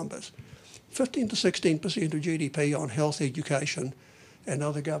large numbers. 15 to 16% of GDP on health, education, and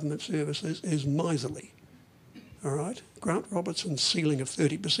other government services is miserly. All right? Grant Robertson's ceiling of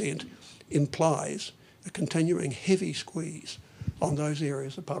 30% implies a continuing heavy squeeze on those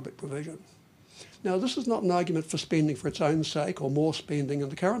areas of public provision. Now, this is not an argument for spending for its own sake or more spending in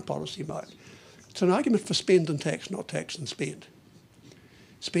the current policy mode. It's an argument for spend and tax, not tax and spend.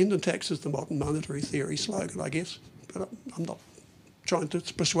 Spend and tax is the modern monetary theory slogan, I guess, but I'm not trying to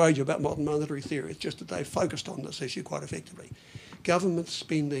persuade you about modern monetary theory. It's just that they've focused on this issue quite effectively. Government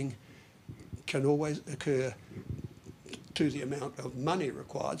spending can always occur to the amount of money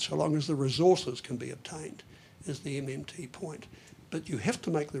required, so long as the resources can be obtained, is the MMT point. But you have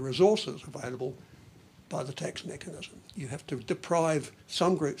to make the resources available by the tax mechanism. You have to deprive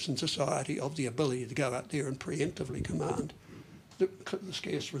some groups in society of the ability to go out there and preemptively command the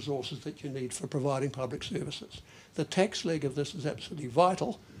scarce resources that you need for providing public services. The tax leg of this is absolutely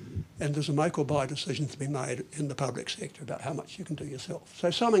vital, and there's a make or buy decision to be made in the public sector about how much you can do yourself.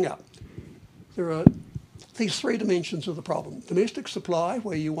 So summing up, there are these three dimensions of the problem. Domestic supply,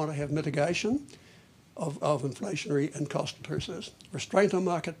 where you want to have mitigation of inflationary and cost pressures, restraint on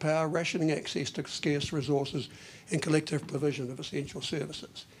market power, rationing access to scarce resources, and collective provision of essential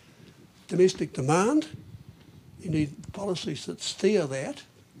services. Domestic demand, you need policies that steer that,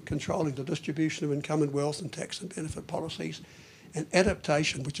 controlling the distribution of income and wealth and tax and benefit policies, and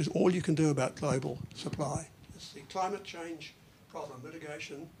adaptation, which is all you can do about global supply. It's the climate change problem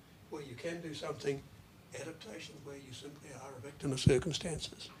mitigation, where you can do something, adaptation, where you simply are a victim of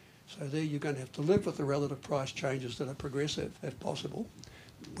circumstances. So there you're going to have to live with the relative price changes that are progressive, if possible,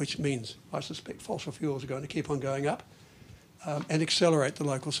 which means, I suspect, fossil fuels are going to keep on going up, and accelerate the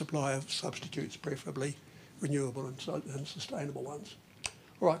local supply of substitutes, preferably renewable and sustainable ones.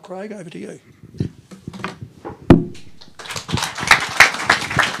 All right, Craig, over to you.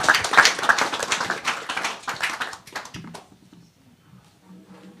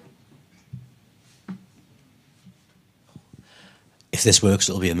 If this works,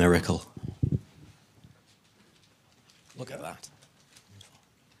 it'll be a miracle. Look at that.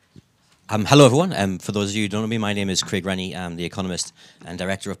 Hello, everyone. For those of you who don't know me, my name is Craig Renney. I'm the economist and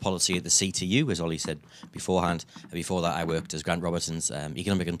director of policy at the CTU, as Ollie said beforehand. Before that, I worked as Grant Robertson's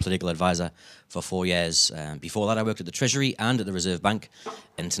economic and political advisor for 4 years. Before that, I worked at the Treasury and at the Reserve Bank.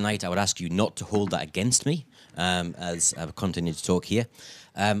 And tonight, I would ask you not to hold that against me as I continue to talk here.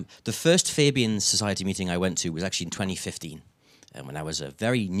 The first Fabian Society meeting I went to was actually in 2015. When I was a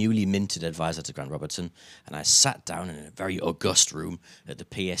very newly minted advisor to Grant Robertson, and I sat down in a very august room at the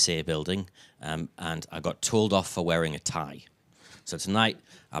PSA building, and I got told off for wearing a tie. So tonight,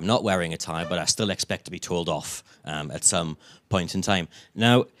 I'm not wearing a tie, but I still expect to be told off at some point in time.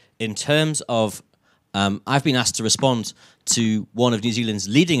 Now, in terms of, I've been asked to respond to one of New Zealand's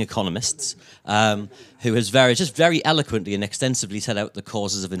leading economists, who has just very eloquently and extensively set out the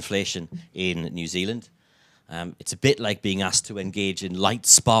causes of inflation in New Zealand. It's a bit like being asked to engage in light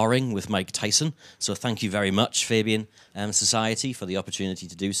sparring with Mike Tyson. So thank you very much, Fabian Society, for the opportunity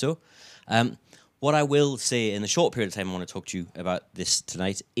to do so. What I will say in the short period of time I want to talk to you about this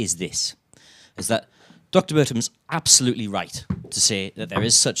tonight is that Dr. Bertram's absolutely right to say that there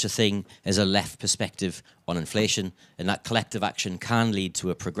is such a thing as a left perspective on inflation, and that collective action can lead to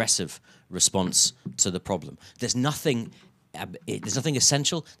a progressive response to the problem. There's nothing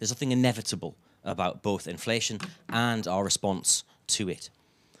essential, there's nothing inevitable about both inflation and our response to it.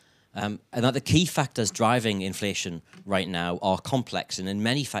 And that the key factors driving inflation right now are complex and in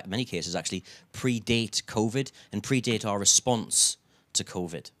many cases actually predate COVID and predate our response to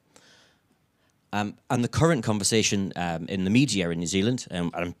COVID. And the current conversation in the media in New Zealand,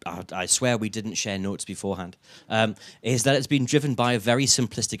 and I swear we didn't share notes beforehand, is that it's been driven by a very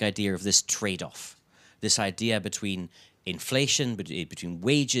simplistic idea of this trade-off, this idea between inflation, between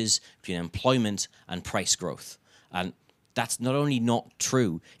wages, between employment and price growth. And That's not only not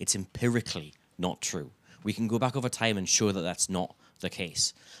true, it's empirically not true. We can go back over time and show that that's not the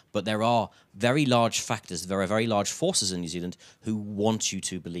case. But there are very large factors, there are very large forces in New Zealand who want you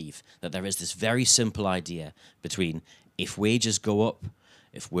to believe that there is this very simple idea between if wages go up,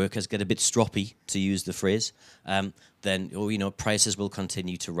 if workers get a bit stroppy, to use the phrase, then prices will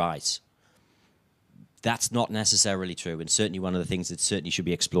continue to rise. That's not necessarily true, and certainly one of the things that certainly should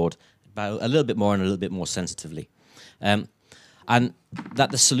be explored about a little bit more and a little bit more sensitively. And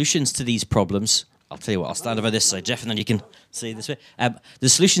that the solutions to these problems, I'll tell you what, I'll stand over this side, Geoff, and then you can see this way. The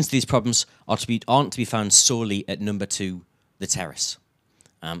solutions to these problems aren't to be found solely at number 2, the terrace.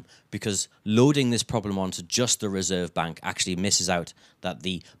 Because loading this problem onto just the Reserve Bank actually misses out that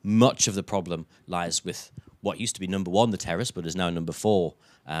much of the problem lies with what used to be number 1, the terrace, but is now number 4,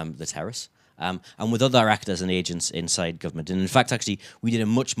 the terrace. And with other actors and agents inside government. And in fact, actually, we did a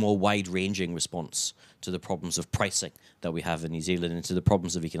much more wide-ranging response to the problems of pricing that we have in New Zealand and to the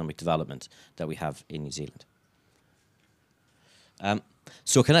problems of economic development that we have in New Zealand.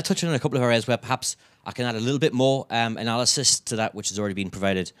 So can I touch on a couple of areas where perhaps I can add a little bit more analysis to that which has already been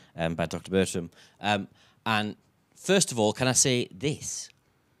provided by Dr. Bertram. And first of all, can I say this?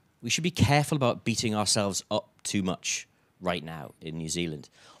 We should be careful about beating ourselves up too much right now in New Zealand.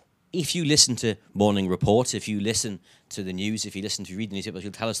 If you listen to Morning Report, if you listen to the news, if you read the newspapers,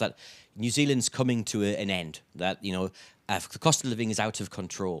 you'll tell us that New Zealand's coming to an end, that the cost of living is out of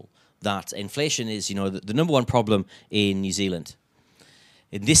control, that inflation is the number 1 problem in New Zealand.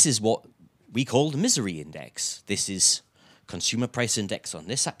 And this is what we call the misery index. This is consumer price index on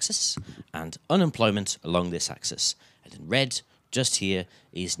this axis and unemployment along this axis. And in red, just here,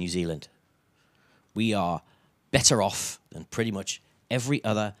 is New Zealand. We are better off than pretty much every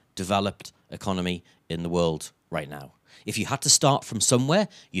other developed economy in the world right now. If you had to start from somewhere,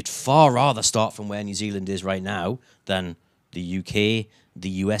 you'd far rather start from where New Zealand is right now than the UK, the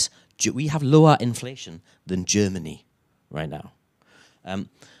US. We have lower inflation than Germany right now.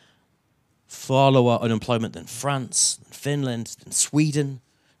 Far lower unemployment than France, than Finland, than Sweden,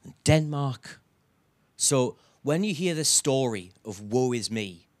 than Denmark. So when you hear this story of woe is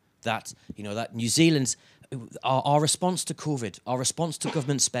me, that New Zealand's our response to COVID, our response to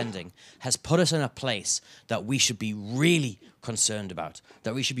government spending has put us in a place that we should be really concerned about,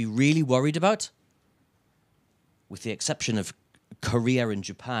 that we should be really worried about, with the exception of Korea and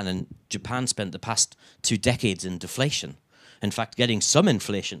Japan spent the past 2 decades in deflation. In fact, getting some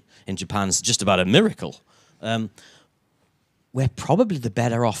inflation in Japan is just about a miracle. We're probably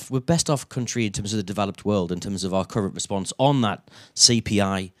we're best off country in terms of the developed world, in terms of our current response on that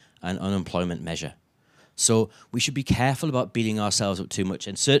CPI and unemployment measure. So we should be careful about beating ourselves up too much.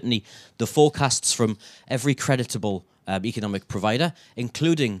 And certainly the forecasts from every creditable economic provider,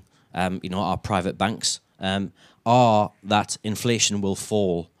 including our private banks, are that inflation will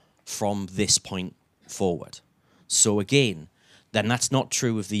fall from this point forward. So again, then that's not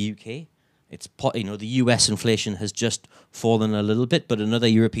true of the UK. It's the US inflation has just fallen a little bit, but in other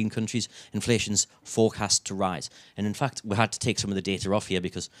European countries, inflation's forecast to rise. And in fact, we had to take some of the data off here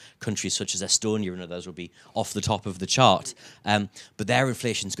because countries such as Estonia and others will be off the top of the chart. But their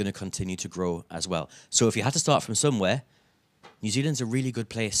inflation's going to continue to grow as well. So if you had to start from somewhere, New Zealand's a really good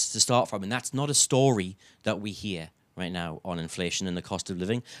place to start from. And that's not a story that we hear right now on inflation and the cost of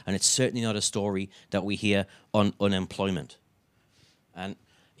living. And it's certainly not a story that we hear on unemployment. And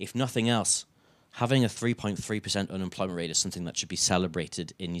if nothing else, having a 3.3% unemployment rate is something that should be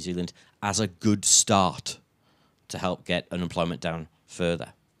celebrated in New Zealand as a good start to help get unemployment down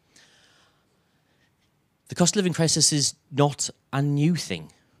further. The cost of living crisis is not a new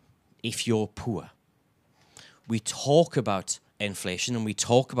thing if you're poor. We talk about inflation and we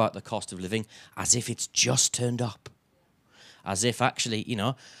talk about the cost of living as if it's just turned up. As if actually,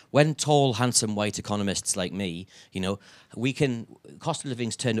 when tall, handsome, white economists like me, cost of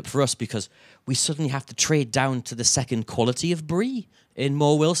living's turned up for us because we suddenly have to trade down to the second quality of brie in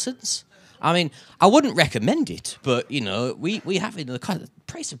More Wilson's. I mean, I wouldn't recommend it, but, we have, the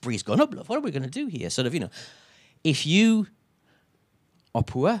price of brie's gone up. What are we going to do here? If you are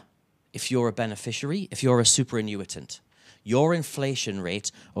poor, if you're a beneficiary, if you're a superannuitant, your inflation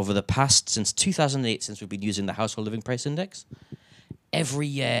rate over the past, since 2008, since we've been using the Household Living Price Index, every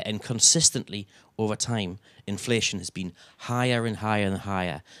year and consistently over time, inflation has been higher and higher and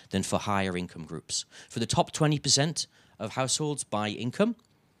higher than for higher income groups. For the top 20% of households by income,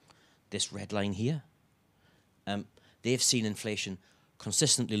 this red line here, they've seen inflation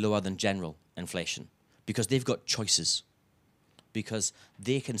consistently lower than general inflation because they've got choices, because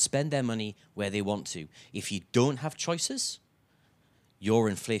they can spend their money where they want to. If you don't have choices, your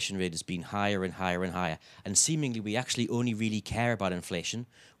inflation rate has been higher and higher and higher. And seemingly we actually only really care about inflation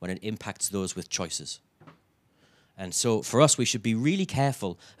when it impacts those with choices. And so for us, we should be really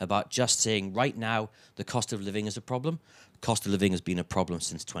careful about just saying right now the cost of living is a problem. Cost of living has been a problem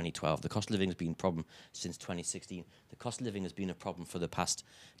since 2012. The cost of living has been a problem since 2016. The cost of living has been a problem for the past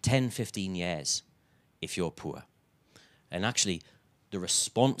 10, 15 years if you're poor. And actually, the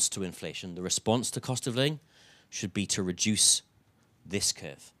response to inflation, the response to cost of living should be to reduce this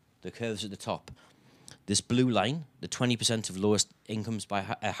curve. The curves at the top. This blue line, the 20% of lowest incomes by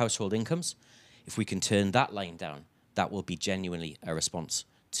household incomes, if we can turn that line down, that will be genuinely a response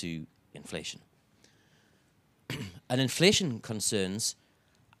to inflation. And inflation concerns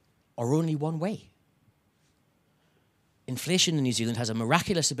are only one way. Inflation in New Zealand has a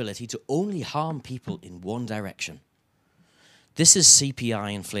miraculous ability to only harm people in one direction. This is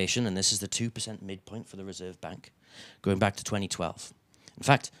CPI inflation, and this is the 2% midpoint for the Reserve Bank, going back to 2012. In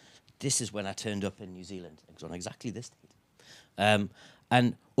fact, this is when I turned up in New Zealand. It was on exactly this date.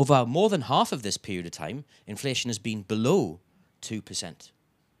 And over more than half of this period of time, inflation has been below 2%.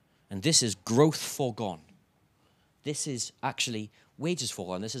 And this is growth foregone. This is actually wages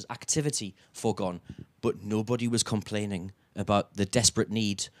foregone. This is activity foregone. But nobody was complaining about the desperate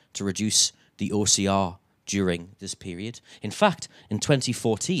need to reduce the OCR during this period. In fact, in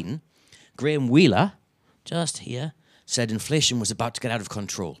 2014, Graham Wheeler, just here, said inflation was about to get out of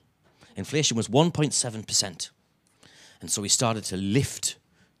control. Inflation was 1.7%. And so we started to lift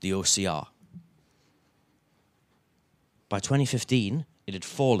the OCR. By 2015, it had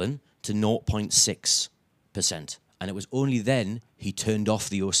fallen to 0.6%. And it was only then he turned off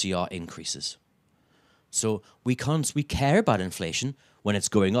the OCR increases. So we care about inflation when it's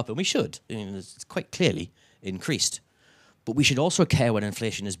going up, and we should. I mean, it's quite clearly increased. But we should also care when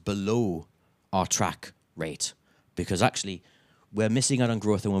inflation is below our track rate, because actually we're missing out on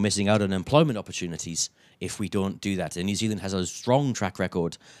growth and we're missing out on employment opportunities if we don't do that. And New Zealand has a strong track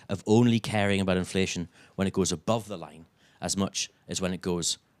record of only caring about inflation when it goes above the line as much as when it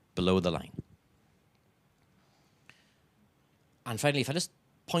goes below the line. And finally, if I just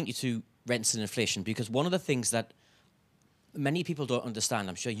point you to rents and inflation, because one of the things that many people don't understand,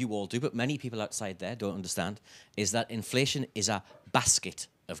 I'm sure you all do, but many people outside there don't understand, is that inflation is a basket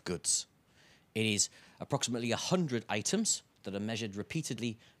of goods. It is approximately 100 items that are measured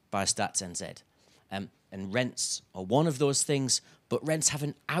repeatedly by Stats NZ. And rents are one of those things, but rents have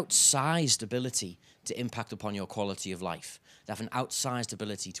an outsized ability to impact upon your quality of life. They have an outsized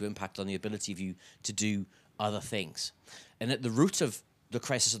ability to impact on the ability of you to do other things. And at the root of the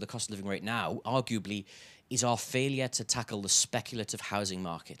crisis of the cost of living right now, arguably, is our failure to tackle the speculative housing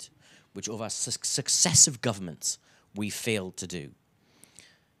market, which over successive governments we failed to do.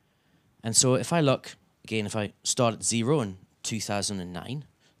 And so if I look, again, if I start at 0 in 2009,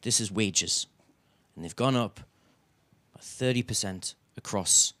 this is wages. And they've gone up by 30%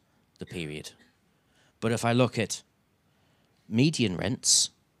 across the period. But if I look at median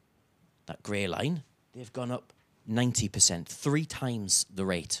rents, that grey line, they've gone up 90%, 3 times the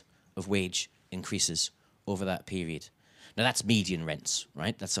rate of wage increases over that period. Now that's median rents,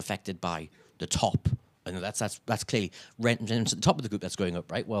 right? That's affected by the top. And that's clearly rents at the top of the group that's going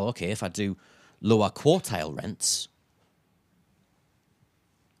up, right? Well, okay, if I do lower quartile rents,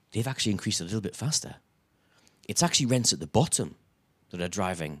 they've actually increased a little bit faster. It's actually rents at the bottom that are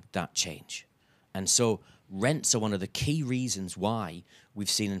driving that change. And so rents are one of the key reasons why we've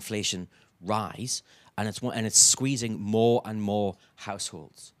seen inflation rise, and it's squeezing more and more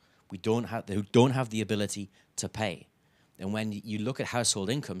households who don't have the ability to pay. And when you look at household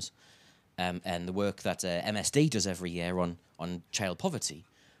incomes and the work that MSD does every year on child poverty,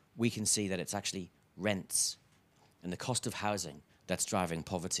 we can see that it's actually rents and the cost of housing that's driving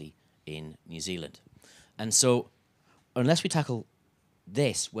poverty in New Zealand. And so unless we tackle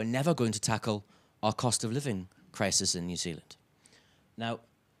this, we're never going to tackle our cost of living crisis in New Zealand. Now,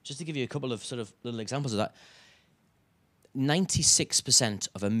 just to give you a couple of sort of little examples of that, 96%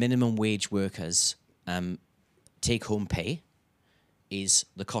 of a minimum wage worker's take-home pay is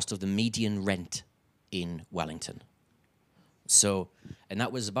the cost of the median rent in Wellington. So, and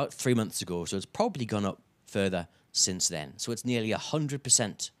that was about 3 months ago, so it's probably gone up further since then. So it's nearly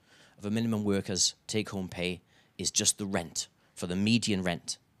 100% of a minimum worker's take-home pay is just the rent, for the median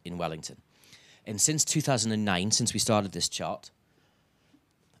rent in Wellington. And since 2009, since we started this chart,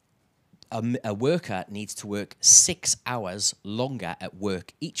 a worker needs to work 6 hours longer at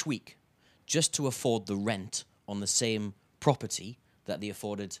work each week just to afford the rent on the same property that they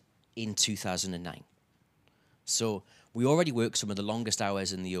afforded in 2009. So we already work some of the longest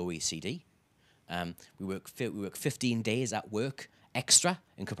hours in the OECD. We work 15 days at work extra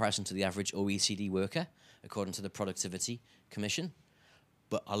in comparison to the average OECD worker, according to the Productivity Commission.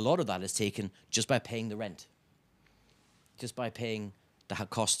 But a lot of that is taken just by paying the rent, just by paying the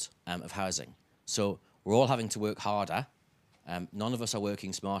cost of housing. So we're all having to work harder. None of us are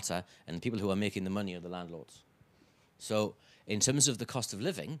working smarter, and the people who are making the money are the landlords. So in terms of the cost of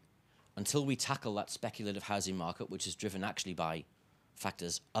living, until we tackle that speculative housing market, which is driven actually by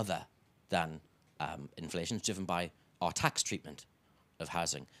factors other than inflation, it's driven by our tax treatment of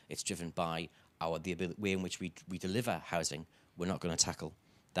housing. It's driven by the way in which we deliver housing. We're not going to tackle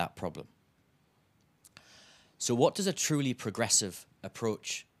that problem. So what does a truly progressive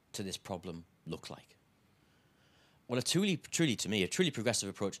approach to this problem look like? Well, a truly progressive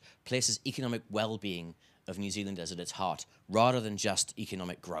approach places economic well-being of New Zealanders at its heart, rather than just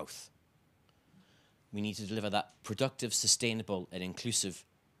economic growth. We need to deliver that productive, sustainable, and inclusive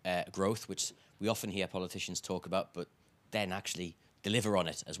growth, which we often hear politicians talk about, but then actually deliver on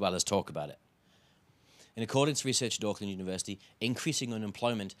it as well as talk about it. In accordance to research at Auckland University, increasing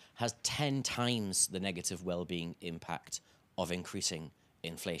unemployment has 10 times the negative well-being impact of increasing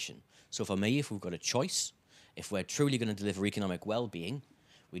inflation. So for me, if we've got a choice, if we're truly going to deliver economic well-being,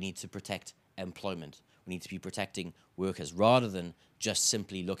 we need to protect employment. We need to be protecting workers rather than just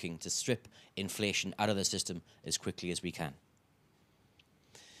simply looking to strip inflation out of the system as quickly as we can.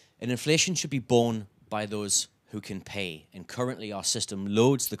 And inflation should be borne by those who can pay. And currently our system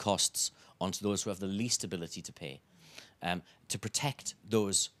loads the costs onto those who have the least ability to pay, to protect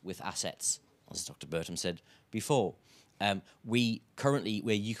those with assets, as Dr. Bertram said before. You currently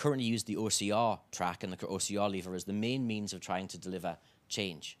use the OCR track and the OCR lever as the main means of trying to deliver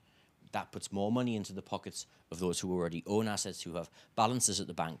change. That puts more money into the pockets of those who already own assets, who have balances at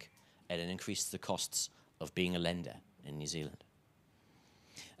the bank, and it increases the costs of being a lender in New Zealand.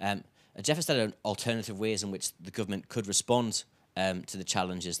 Geoff has said alternative ways in which the government could respond to the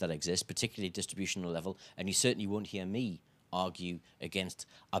challenges that exist, particularly at distributional level, and you certainly won't hear me argue against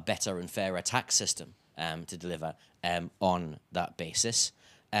a better and fairer tax system to deliver on that basis.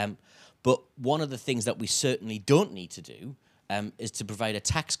 But one of the things that we certainly don't need to do is to provide a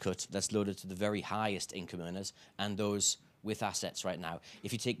tax cut that's loaded to the very highest income earners and those with assets right now.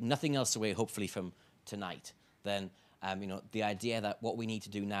 If you take nothing else away, hopefully, from tonight, then the idea that what we need to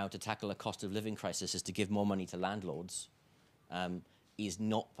do now to tackle a cost of living crisis is to give more money to landlords is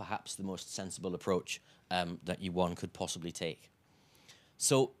not perhaps the most sensible approach that one could possibly take.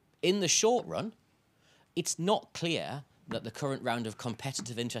 So in the short run, it's not clear that the current round of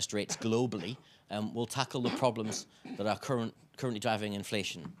competitive interest rates globally will tackle the problems that are currently driving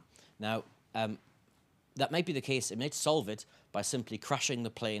inflation. Now, that might be the case. It might solve it by simply crashing the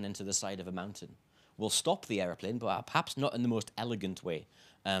plane into the side of a mountain. We'll stop the aeroplane, but perhaps not in the most elegant way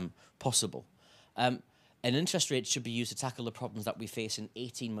possible. And interest rates should be used to tackle the problems that we face in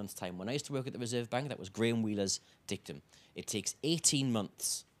 18 months' time. When I used to work at the Reserve Bank, that was Graham Wheeler's dictum. It takes 18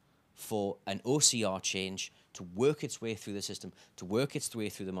 months for an OCR change to work its way through the system, to work its way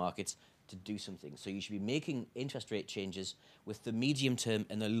through the markets, to do something. So you should be making interest rate changes with the medium term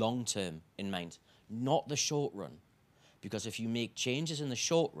and the long term in mind, not the short run. Because if you make changes in the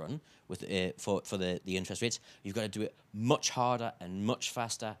short run with for the interest rates, you've got to do it much harder and much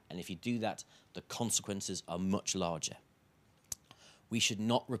faster. And if you do that, the consequences are much larger. We should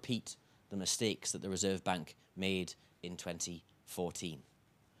not repeat the mistakes that the Reserve Bank made in 2014.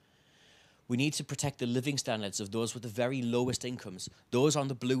 We need to protect the living standards of those with the very lowest incomes, those on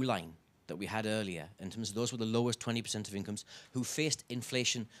the blue line that we had earlier, in terms of those with the lowest 20% of incomes who faced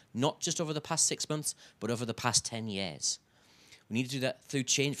inflation not just over the past 6 months, but over the past 10 years. We need to do that through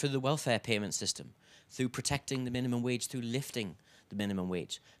change for the welfare payment system, through protecting the minimum wage, through lifting the minimum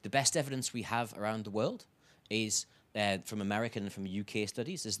wage. The best evidence we have around the world is from American and from UK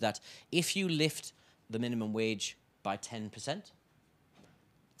studies, is that if you lift the minimum wage by 10%,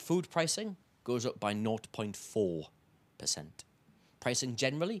 food pricing goes up by 0.4%. Pricing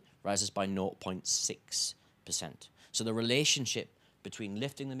generally rises by 0.6%. So the relationship between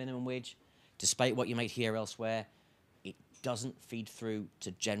lifting the minimum wage, despite what you might hear elsewhere, it doesn't feed through to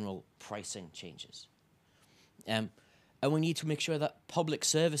general pricing changes. And we need to make sure that public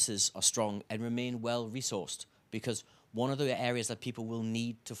services are strong and remain well resourced, because one of the areas that people will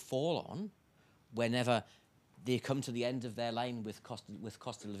need to fall on whenever they come to the end of their line with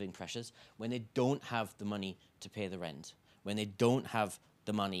cost of living pressures, when they don't have the money to pay the rent, when they don't have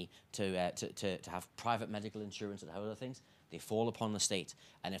the money to have private medical insurance and other things, they fall upon the state.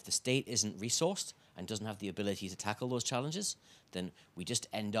 And if the state isn't resourced and doesn't have the ability to tackle those challenges, then we just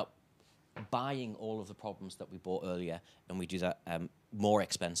end up buying all of the problems that we bought earlier, and we do that more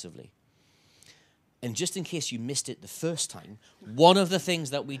expensively. And just in case you missed it the first time, one of the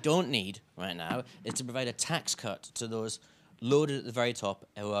things that we don't need right now is to provide a tax cut to those loaded at the very top,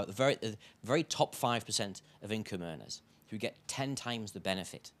 who are the very top 5% of income earners, who get 10 times the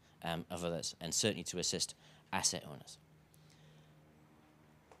benefit of others, and certainly to assist asset owners.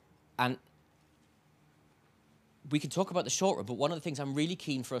 And we can talk about the short run, but one of the things I'm really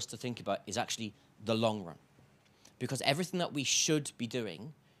keen for us to think about is actually the long run. Because everything that we should be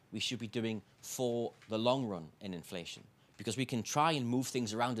doing for the long run in inflation. Because we can try and move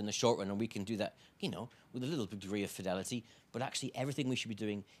things around in the short run, and we can do that, you know, with a little degree of fidelity, but actually everything we should be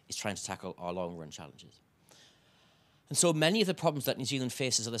doing is trying to tackle our long run challenges. And so many of the problems that New Zealand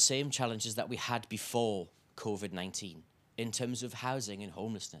faces are the same challenges that we had before COVID-19, in terms of housing and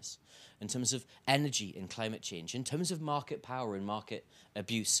homelessness, in terms of energy and climate change, in terms of market power and market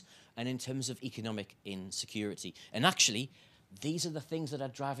abuse, and in terms of economic insecurity. And actually, these are the things that are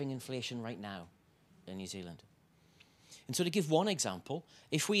driving inflation right now in New Zealand. And so to give one example,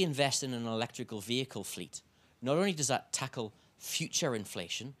 if we invest in an electrical vehicle fleet, not only does that tackle future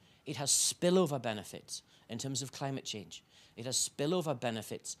inflation, it has spillover benefits in terms of climate change. It has spillover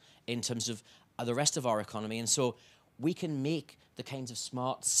benefits in terms of the rest of our economy. And so we can make the kinds of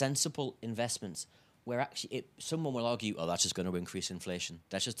smart, sensible investments where actually someone will argue, oh, that's just going to increase inflation.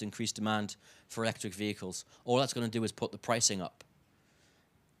 That's just increased demand for electric vehicles. All that's going to do is put the pricing up.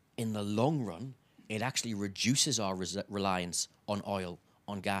 In the long run, it actually reduces our reliance on oil,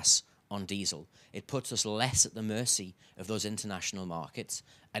 on gas, on diesel. It puts us less at the mercy of those international markets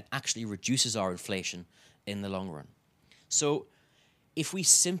and actually reduces our inflation in the long run. So if we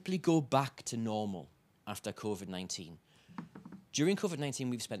simply go back to normal after COVID-19, during COVID-19,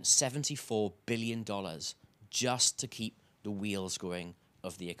 we've spent $74 billion just to keep the wheels going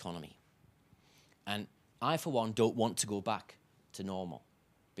of the economy. And I, for one, don't want to go back to normal,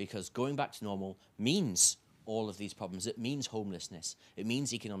 because going back to normal means all of these problems. It means homelessness. It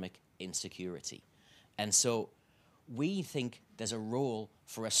means economic insecurity. And so we think there's a role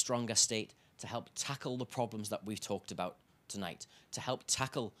for a stronger state to help tackle the problems that we've talked about tonight, to help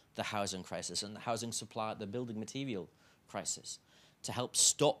tackle the housing crisis and the housing supply, the building material crisis, to help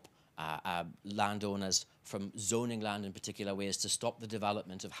stop landowners from zoning land in particular ways, to stop the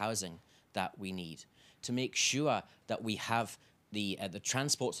development of housing that we need, to make sure that we have the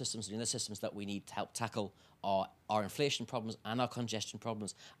transport systems and the other systems that we need to help tackle our inflation problems and our congestion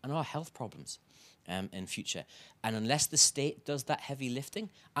problems and our health problems in future. And unless the state does that heavy lifting,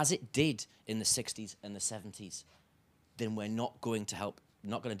 as it did in the 60s and the 70s, then we're not going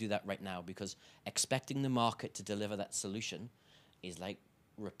to do that right now, because expecting the market to deliver that solution is like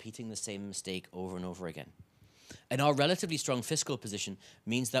repeating the same mistake over and over again. And our relatively strong fiscal position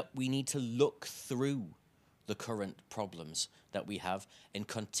means that we need to look through the current problems that we have and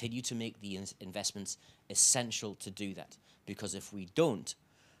continue to make the investments essential to do that. Because if we don't,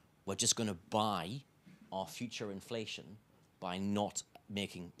 we're just going to buy our future inflation by not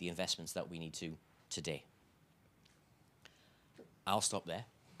making the investments that we need to today. I'll stop there.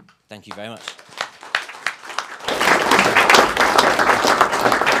 Thank you very much.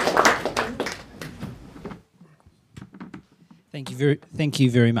 Thank you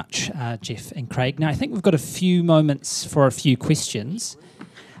very much, Geoff and Craig. Now, I think we've got a few moments for a few questions.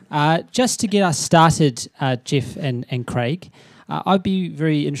 Just to get us started, Geoff and Craig, I'd be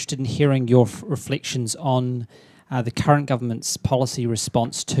very interested in hearing your reflections on the current government's policy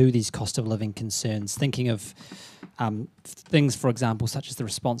response to these cost of living concerns, thinking of things, for example, such as the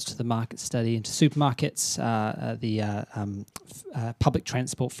response to the market study into supermarkets, the public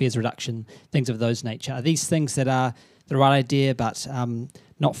transport fares reduction, things of those nature. Are these things that are the right idea but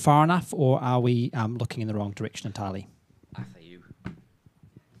not far enough, or are we looking in the wrong direction entirely?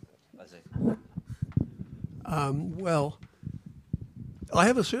 Well, I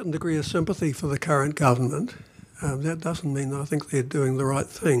have a certain degree of sympathy for the current government. That doesn't mean that I think they're doing the right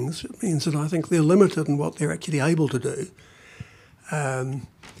things. It means that I think they're limited in what they're actually able to do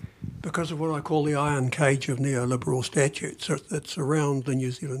because of what I call the iron cage of neoliberal statutes that's around the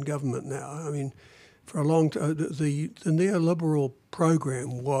New Zealand government now. I mean, for a long time, the neoliberal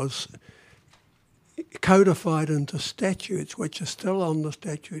program was codified into statutes which are still on the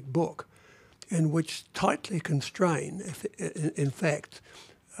statute book and which tightly constrain, in fact,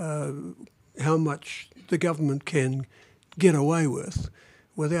 how much the government can get away with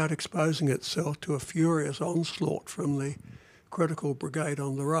without exposing itself to a furious onslaught from the critical brigade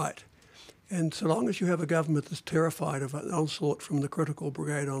on the right. And so long as you have a government that's terrified of an onslaught from the critical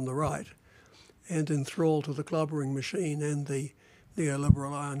brigade on the right and enthralled to the clobbering machine and the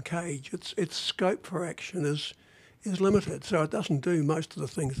neoliberal iron cage, its scope for action is limited. So it doesn't do most of the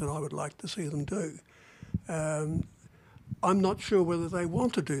things that I would like to see them do. I'm not sure whether they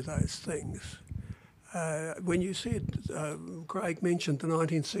want to do those things. When you said, Craig mentioned the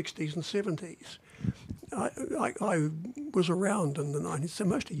 1960s and 70s, I was around in the 90s, so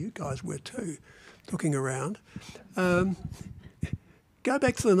most of you guys were too, looking around. Go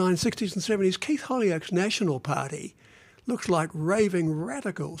back to the 1960s and 70s, Keith Holyoake's National Party looks like raving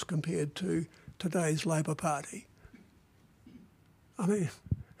radicals compared to today's Labor Party. I mean,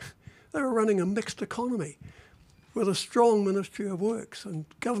 they were running a mixed economy with a strong Ministry of Works and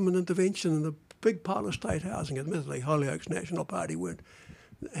government intervention in a big pile of state housing. Admittedly, Holyoake's National Party weren't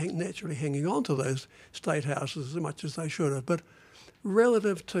naturally hanging on to those state houses as much as they should have, but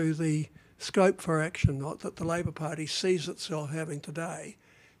relative to the scope for action that the Labor Party sees itself having today,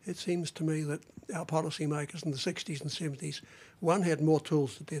 it seems to me that our policymakers in the 60s and 70s, one, had more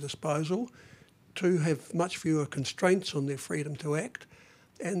tools at their disposal, two, have much fewer constraints on their freedom to act,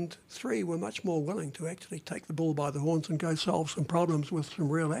 and three, were much more willing to actually take the bull by the horns and go solve some problems with some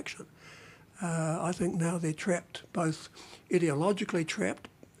real action. I think now they're trapped, both ideologically trapped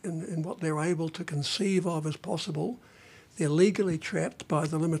in what they're able to conceive of as possible. They're legally trapped by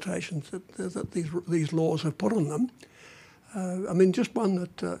the limitations that these laws have put on them. I mean, just one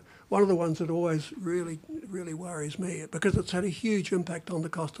of the ones that always really worries me, because it's had a huge impact on the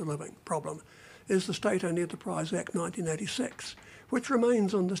cost of living problem, is the State-Owned Enterprise Act 1986, which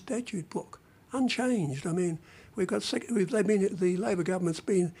remains on the statute book, unchanged. I mean, the Labor government's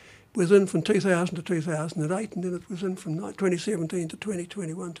been in from 2000 to 2008, and then it was in from 2017 to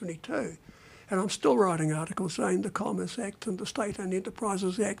 2021, 22. And I'm still writing articles saying the Commerce Act and the State-Owned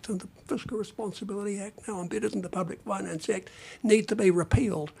Enterprises Act and the Fiscal Responsibility Act, now embedded in the Public Finance Act, need to be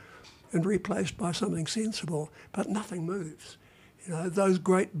repealed and replaced by something sensible, but nothing moves. You know, those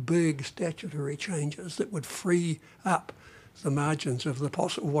great big statutory changes that would free up the margins of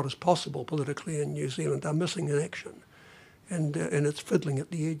what is possible politically in New Zealand are missing in action. And it's fiddling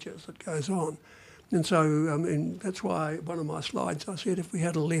at the edges that goes on. And so, I mean, that's why one of my slides, I said, if we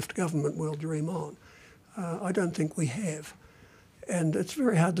had a left government, we'll dream on. I don't think we have. And it's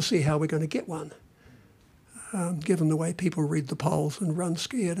very hard to see how we're going to get one, given the way people read the polls and run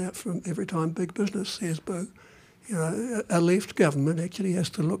scared out from every time big business says boo. You know, a left government actually has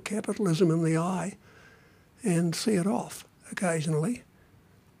to look capitalism in the eye and see it off occasionally.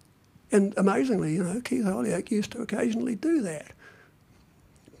 And amazingly, you know, Keith Holyoake used to occasionally do that.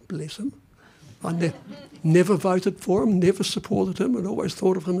 Bless him. I never voted for him, never supported him, and always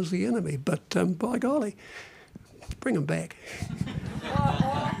thought of him as the enemy. But by golly, bring him back.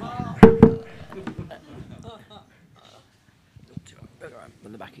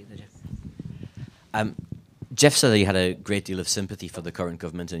 Geoff said that you had a great deal of sympathy for the current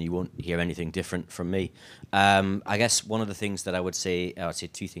government, and you won't hear anything different from me. I guess one of the things that I would say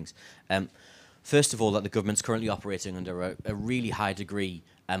two things. First of all, that the government's currently operating under a really high degree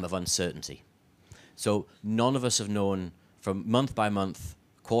of uncertainty. So none of us have known from month by month,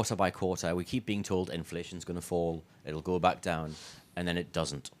 quarter by quarter, we keep being told inflation's going to fall, it'll go back down, and then it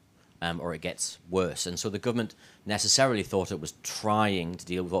doesn't, or it gets worse. And so the government necessarily thought it was trying to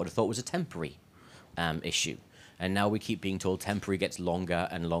deal with what it thought was a temporary issue. And now we keep being told temporary gets longer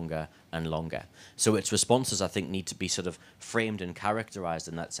and longer and longer. So its responses, I think, need to be sort of framed and characterized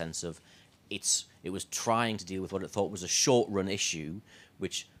in that sense of it was trying to deal with what it thought was a short-run issue,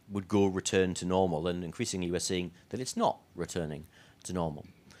 which would go return to normal, and increasingly we're seeing that it's not returning to normal.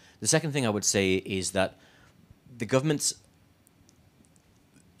 The second thing I would say is that the government's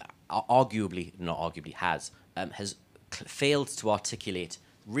has failed to articulate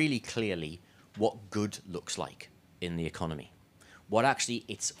really clearly what good looks like in the economy, what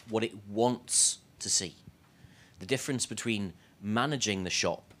it wants to see, the difference between managing the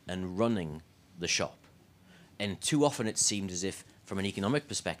shop and running the shop. And too often it seemed as if, from an economic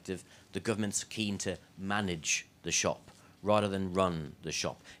perspective, the government's keen to manage the shop rather than run the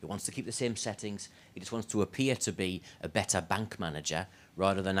shop. It wants to keep the same settings. It just wants to appear to be a better bank manager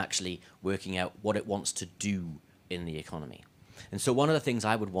rather than actually working out what it wants to do in the economy. And so one of the things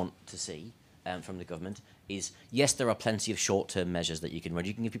I would want to see from the government is, yes, there are plenty of short-term measures that you can run.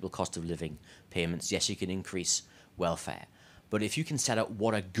 You can give people cost of living payments. Yes, you can increase welfare. But if you can set out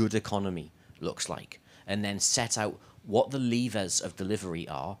what a good economy looks like and then set out what the levers of delivery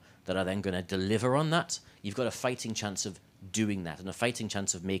are that are then going to deliver on that, you've got a fighting chance of doing that and a fighting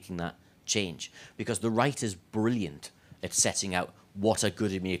chance of making that change. Because the right is brilliant at setting out what a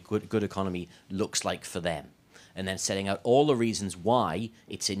good economy looks like for them, and then setting out all the reasons why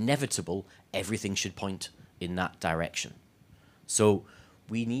it's inevitable everything should point in that direction. So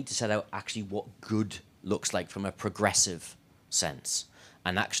we need to set out actually what good looks like from a progressive sense,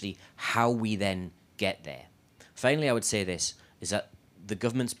 and actually how we then get there. Finally, I would say this, is that the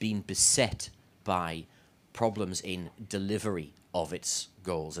government's been beset by problems in delivery of its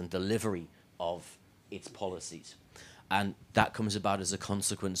goals and delivery of its policies. And that comes about as a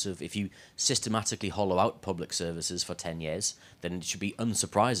consequence of, if you systematically hollow out public services for 10 years, then it should be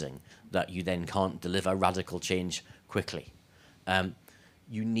unsurprising that you then can't deliver radical change quickly.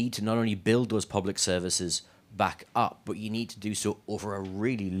 You need to not only build those public services back up, but you need to do so over a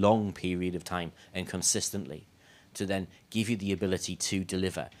really long period of time and consistently to then give you the ability to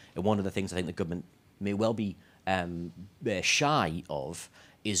deliver. And one of the things I think the government may well be shy of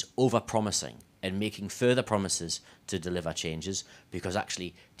is over-promising and making further promises to deliver changes, because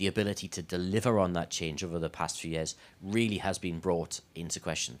actually the ability to deliver on that change over the past few years really has been brought into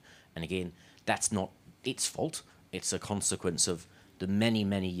question. And again, that's not its fault. It's a consequence of the many,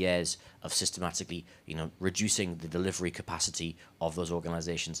 many years of systematically, reducing the delivery capacity of those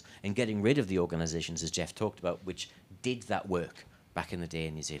organisations and getting rid of the organisations, as Geoff talked about, which did that work back in the day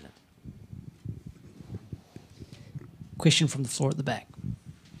in New Zealand. Question from the floor at the back.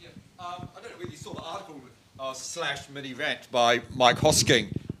 Yeah, I don't know whether you saw the article slash mini rant by Mike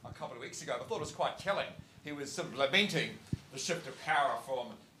Hosking a couple of weeks ago. I thought it was quite telling. He was sort of lamenting the shift of power from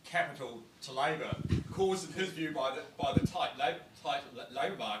capital to labour, caused in his view by the tight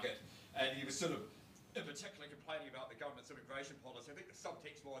labour market, and he was sort of in particular complaining about the government's immigration policy. I think the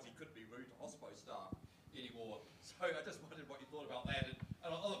subtext was he couldn't be rude to hospo staff anymore. So I just wondered what you thought about that.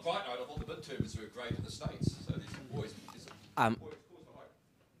 And on the bright note, I thought the midterms were great in the States. So there's always cause for hope.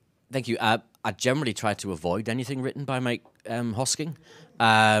 Thank you. I generally try to avoid anything written by Mike Hosking.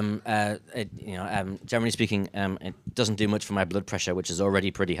 Generally speaking, it doesn't do much for my blood pressure, which is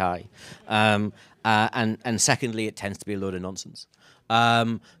already pretty high. And secondly, it tends to be a load of nonsense.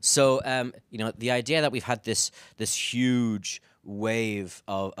 The idea that we've had this huge wave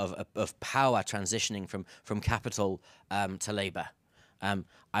of power transitioning from capital to labour,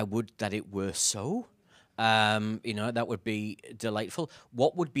 I would that it were so. That would be delightful.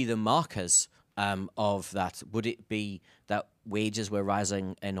 What would be the markers of that? Would it be that wages were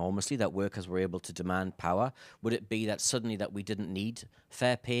rising enormously, that workers were able to demand power? Would it be that suddenly that we didn't need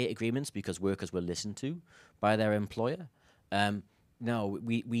fair pay agreements because workers were listened to by their employer? No,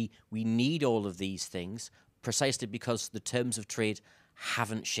 we need all of these things precisely because the terms of trade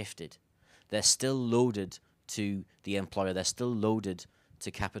haven't shifted. They're still loaded to the employer. They're still loaded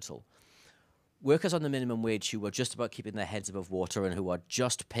to capital. Workers on the minimum wage who are just about keeping their heads above water and who are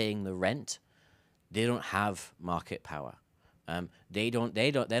just paying the rent, they don't have market power. They're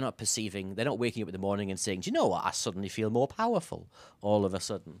not perceiving, they're not waking up in the morning and saying, do you know what, I suddenly feel more powerful all of a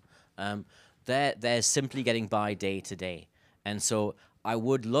sudden. They're simply getting by day to day. And so I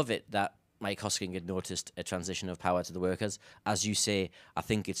would love it that Mike Hosking had noticed a transition of power to the workers. As you say, I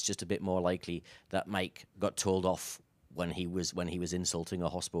think it's just a bit more likely that Mike got told off when he was insulting a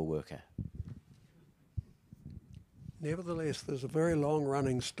hospo worker. Nevertheless, there's a very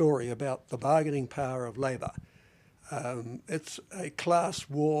long-running story about the bargaining power of labour. It's a class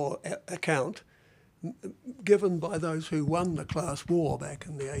war account given by those who won the class war back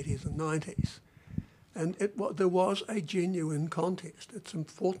in the 80s and 90s. And there was a genuine contest. It's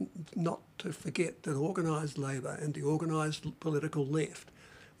important not to forget that organised labour and the organised political left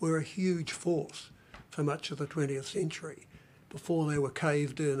were a huge force for much of the 20th century before they were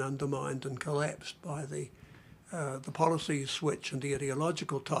caved in, undermined and collapsed by the policy switch and the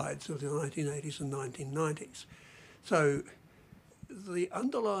ideological tides of the 1980s and 1990s. So the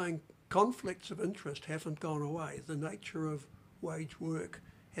underlying conflicts of interest haven't gone away. The nature of wage work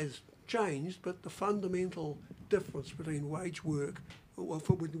has changed, but the fundamental difference between wages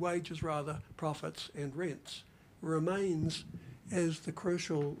rather, profits and rents remains as the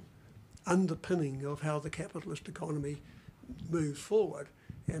crucial underpinning of how the capitalist economy moves forward.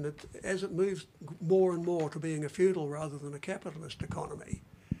 And as it moves more and more to being a feudal rather than a capitalist economy,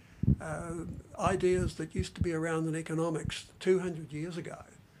 ideas that used to be around in economics 200 years ago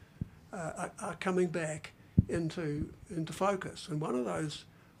are coming back into focus. And one of those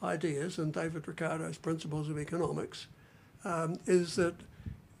ideas, in David Ricardo's Principles of Economics, is that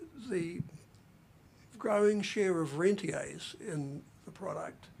the growing share of rentiers in the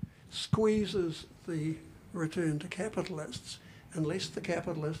product squeezes the return to capitalists unless the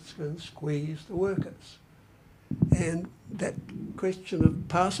capitalists can squeeze the workers. And that question of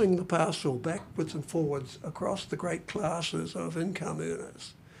passing the parcel backwards and forwards across the great classes of income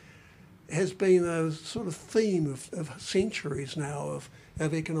earners has been a sort of theme of centuries now of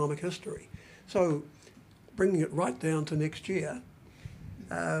economic history. So bringing it right down to next year,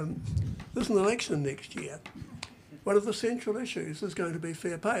 there's an election next year. One of the central issues is going to be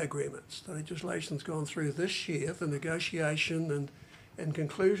fair pay agreements. The legislation's gone through this year. The negotiation and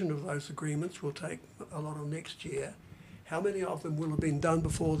conclusion of those agreements will take a lot of next year. How many of them will have been done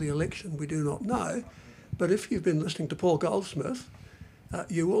before the election, we do not know. But if you've been listening to Paul Goldsmith,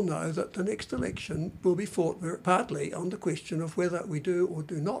 you will know that the next election will be fought partly on the question of whether we do or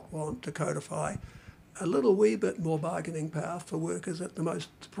do not want to codify a little wee bit more bargaining power for workers at the most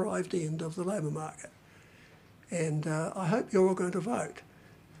deprived end of the labour market. And I hope you're all going to vote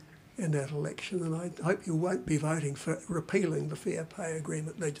in that election, and I hope you won't be voting for repealing the fair pay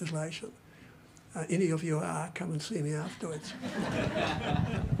agreement legislation. Any of you are, come and see me afterwards.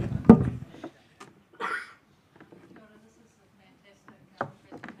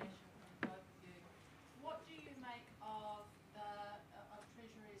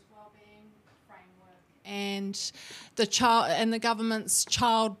 And the government's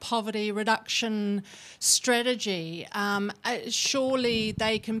child poverty reduction strategy, surely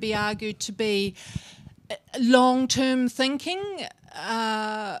they can be argued to be long-term thinking.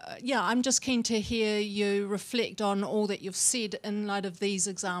 I'm just keen to hear you reflect on all that you've said in light of these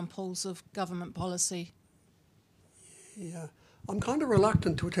examples of government policy. Yeah, I'm kind of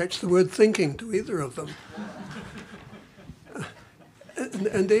reluctant to attach the word thinking to either of them.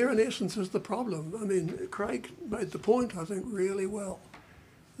 And there, in essence, is the problem. I mean, Craig made the point, I think, really well,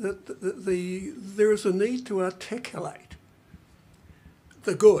 that there is a need to articulate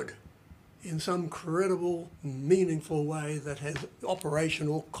the good in some credible, meaningful way that has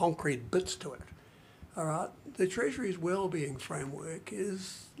operational, concrete bits to it. All right? The Treasury's wellbeing framework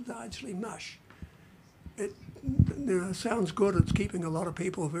is largely mush. It sounds good. It's keeping a lot of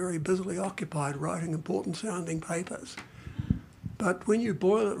people very busily occupied writing important-sounding papers. But when you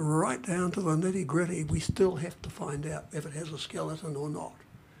boil it right down to the nitty-gritty, we still have to find out if it has a skeleton or not.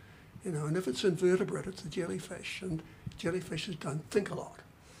 And if it's invertebrate, it's a jellyfish, and jellyfishes don't think a lot.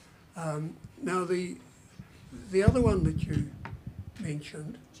 Now, the other one that you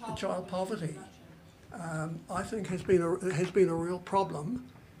mentioned, the child poverty, I think has been a real problem,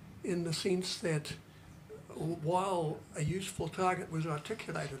 in the sense that while a useful target was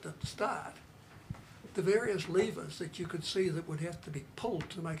articulated at the start, the various levers that you could see that would have to be pulled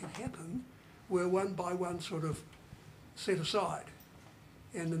to make it happen were one by one sort of set aside,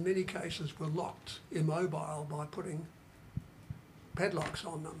 and in many cases were locked immobile by putting padlocks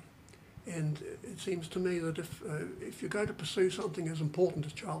on them. And it seems to me that if you're going to pursue something as important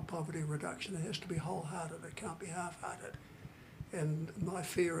as child poverty reduction, it has to be wholehearted. It can't be half-hearted. And my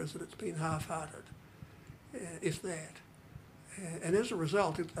fear is that it's been half-hearted, if that. And as a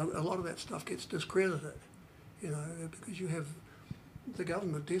result, a lot of that stuff gets discredited, because you have the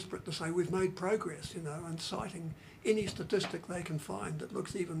government desperate to say we've made progress, and citing any statistic they can find that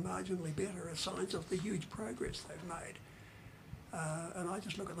looks even marginally better as signs of the huge progress they've made. And I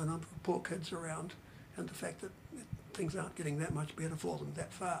just look at the number of poor kids around and the fact that things aren't getting that much better for them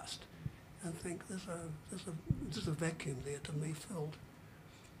that fast, and think there's a vacuum there to be filled.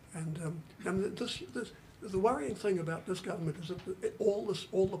 And the worrying thing about this government is that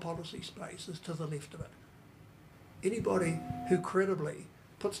all the policy space is to the left of it. Anybody who credibly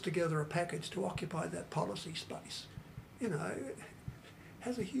puts together a package to occupy that policy space,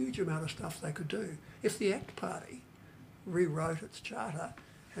 has a huge amount of stuff they could do. If the ACT Party rewrote its charter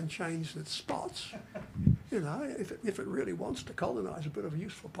and changed its spots, if it really wants to colonise a bit of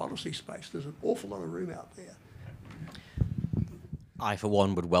useful policy space, there's an awful lot of room out there. I, for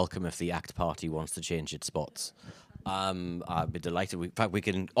one, would welcome if the ACT Party wants to change its spots. I'd be delighted. In fact, we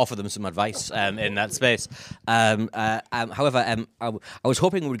can offer them some advice in that space. However, I was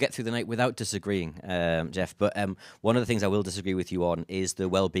hoping we would get through the night without disagreeing, Geoff, but one of the things I will disagree with you on is the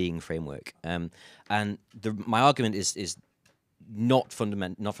well-being framework. And my argument is not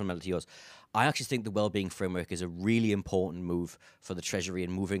fundamental to yours. I actually think the wellbeing framework is a really important move for the Treasury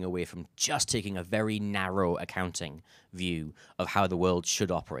in moving away from just taking a very narrow accounting view of how the world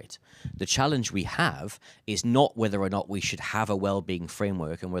should operate. The challenge we have is not whether or not we should have a wellbeing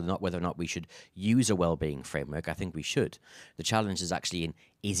framework and whether or not we should use a wellbeing framework. I think we should. The challenge is actually in,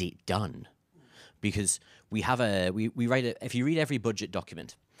 is it done? Because we have we write if you read every budget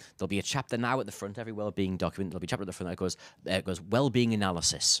document, there'll be a chapter now at the front, every wellbeing document, there'll be a chapter at the front that goes wellbeing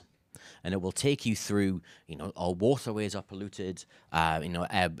analysis. And it will take you through, our waterways are polluted,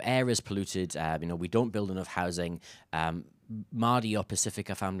 air is polluted, we don't build enough housing, Māori or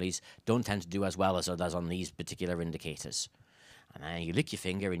Pacifica families don't tend to do as well as others on these particular indicators. And then you lick your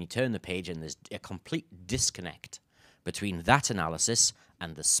finger and you turn the page and there's a complete disconnect between that analysis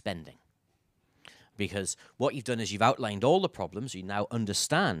and the spending. Because what you've done is you've outlined all the problems, you now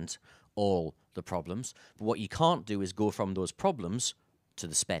understand all the problems. But what you can't do is go from those problems to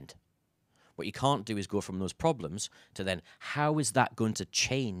the spend. What you can't do is go from those problems to then, how is that going to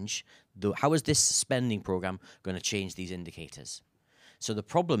change, how is this spending program going to change these indicators? So the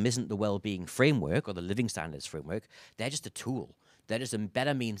problem isn't the well-being framework or the living standards framework, they're just a tool. They're just a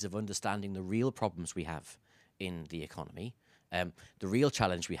better means of understanding the real problems we have in the economy. The real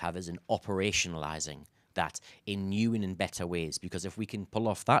challenge we have is in operationalizing that in new and in better ways, because if we can pull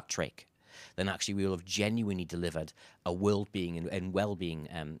off that trick, then actually we will have genuinely delivered a world-being and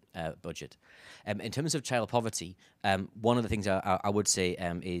well-being budget. In terms of child poverty, one of the things I would say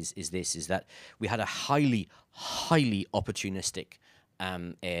is that we had a highly opportunistic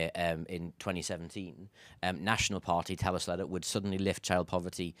in 2017, National Party tell us that it would suddenly lift child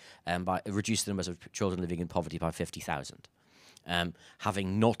poverty by reduce the numbers of children living in poverty by 50,000,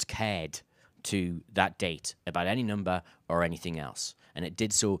 having not cared to that date about any number or anything else. And it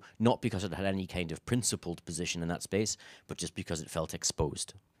did so not because it had any kind of principled position in that space, but just because it felt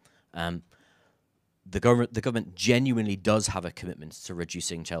exposed. The government genuinely does have a commitment to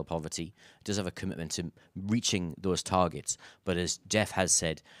reducing child poverty, does have a commitment to reaching those targets. But as Geoff has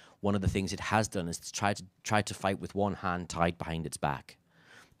said, one of the things it has done is to try to fight with one hand tied behind its back.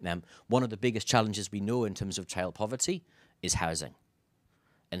 One of the biggest challenges we know in terms of child poverty is housing.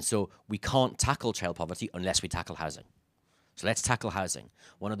 And so we can't tackle child poverty unless we tackle housing. So let's tackle housing.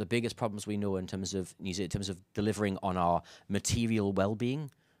 One of the biggest problems we know in terms of delivering on our material well-being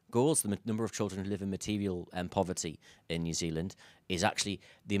goals, the number of children who live in material poverty in New Zealand, is actually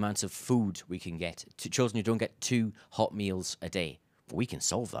the amount of food we can get to children who don't get 2 hot meals a day. But we can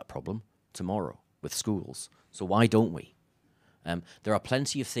solve that problem tomorrow with schools. So why don't we? There are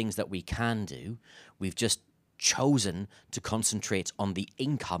plenty of things that we can do. We've just chosen to concentrate on the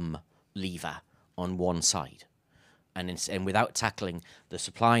income lever on one side, and without tackling the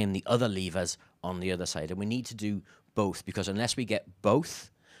supply and the other levers on the other side. And we need to do both, because unless we get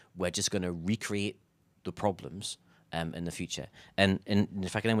both, we're just going to recreate the problems in the future. And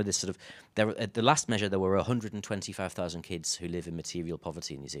if I can end with this sort of, at the last measure, there were 125,000 kids who live in material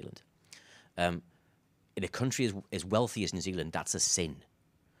poverty in New Zealand. In a country as wealthy as New Zealand, that's a sin.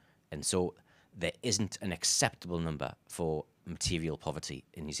 And so there isn't an acceptable number for material poverty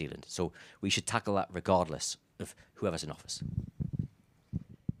in New Zealand. So we should tackle that regardless of whoever's in office.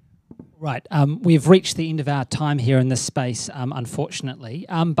 Right, we've reached the end of our time here in this space, unfortunately.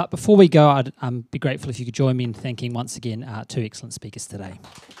 But before we go, I'd be grateful if you could join me in thanking once again our 2 excellent speakers today.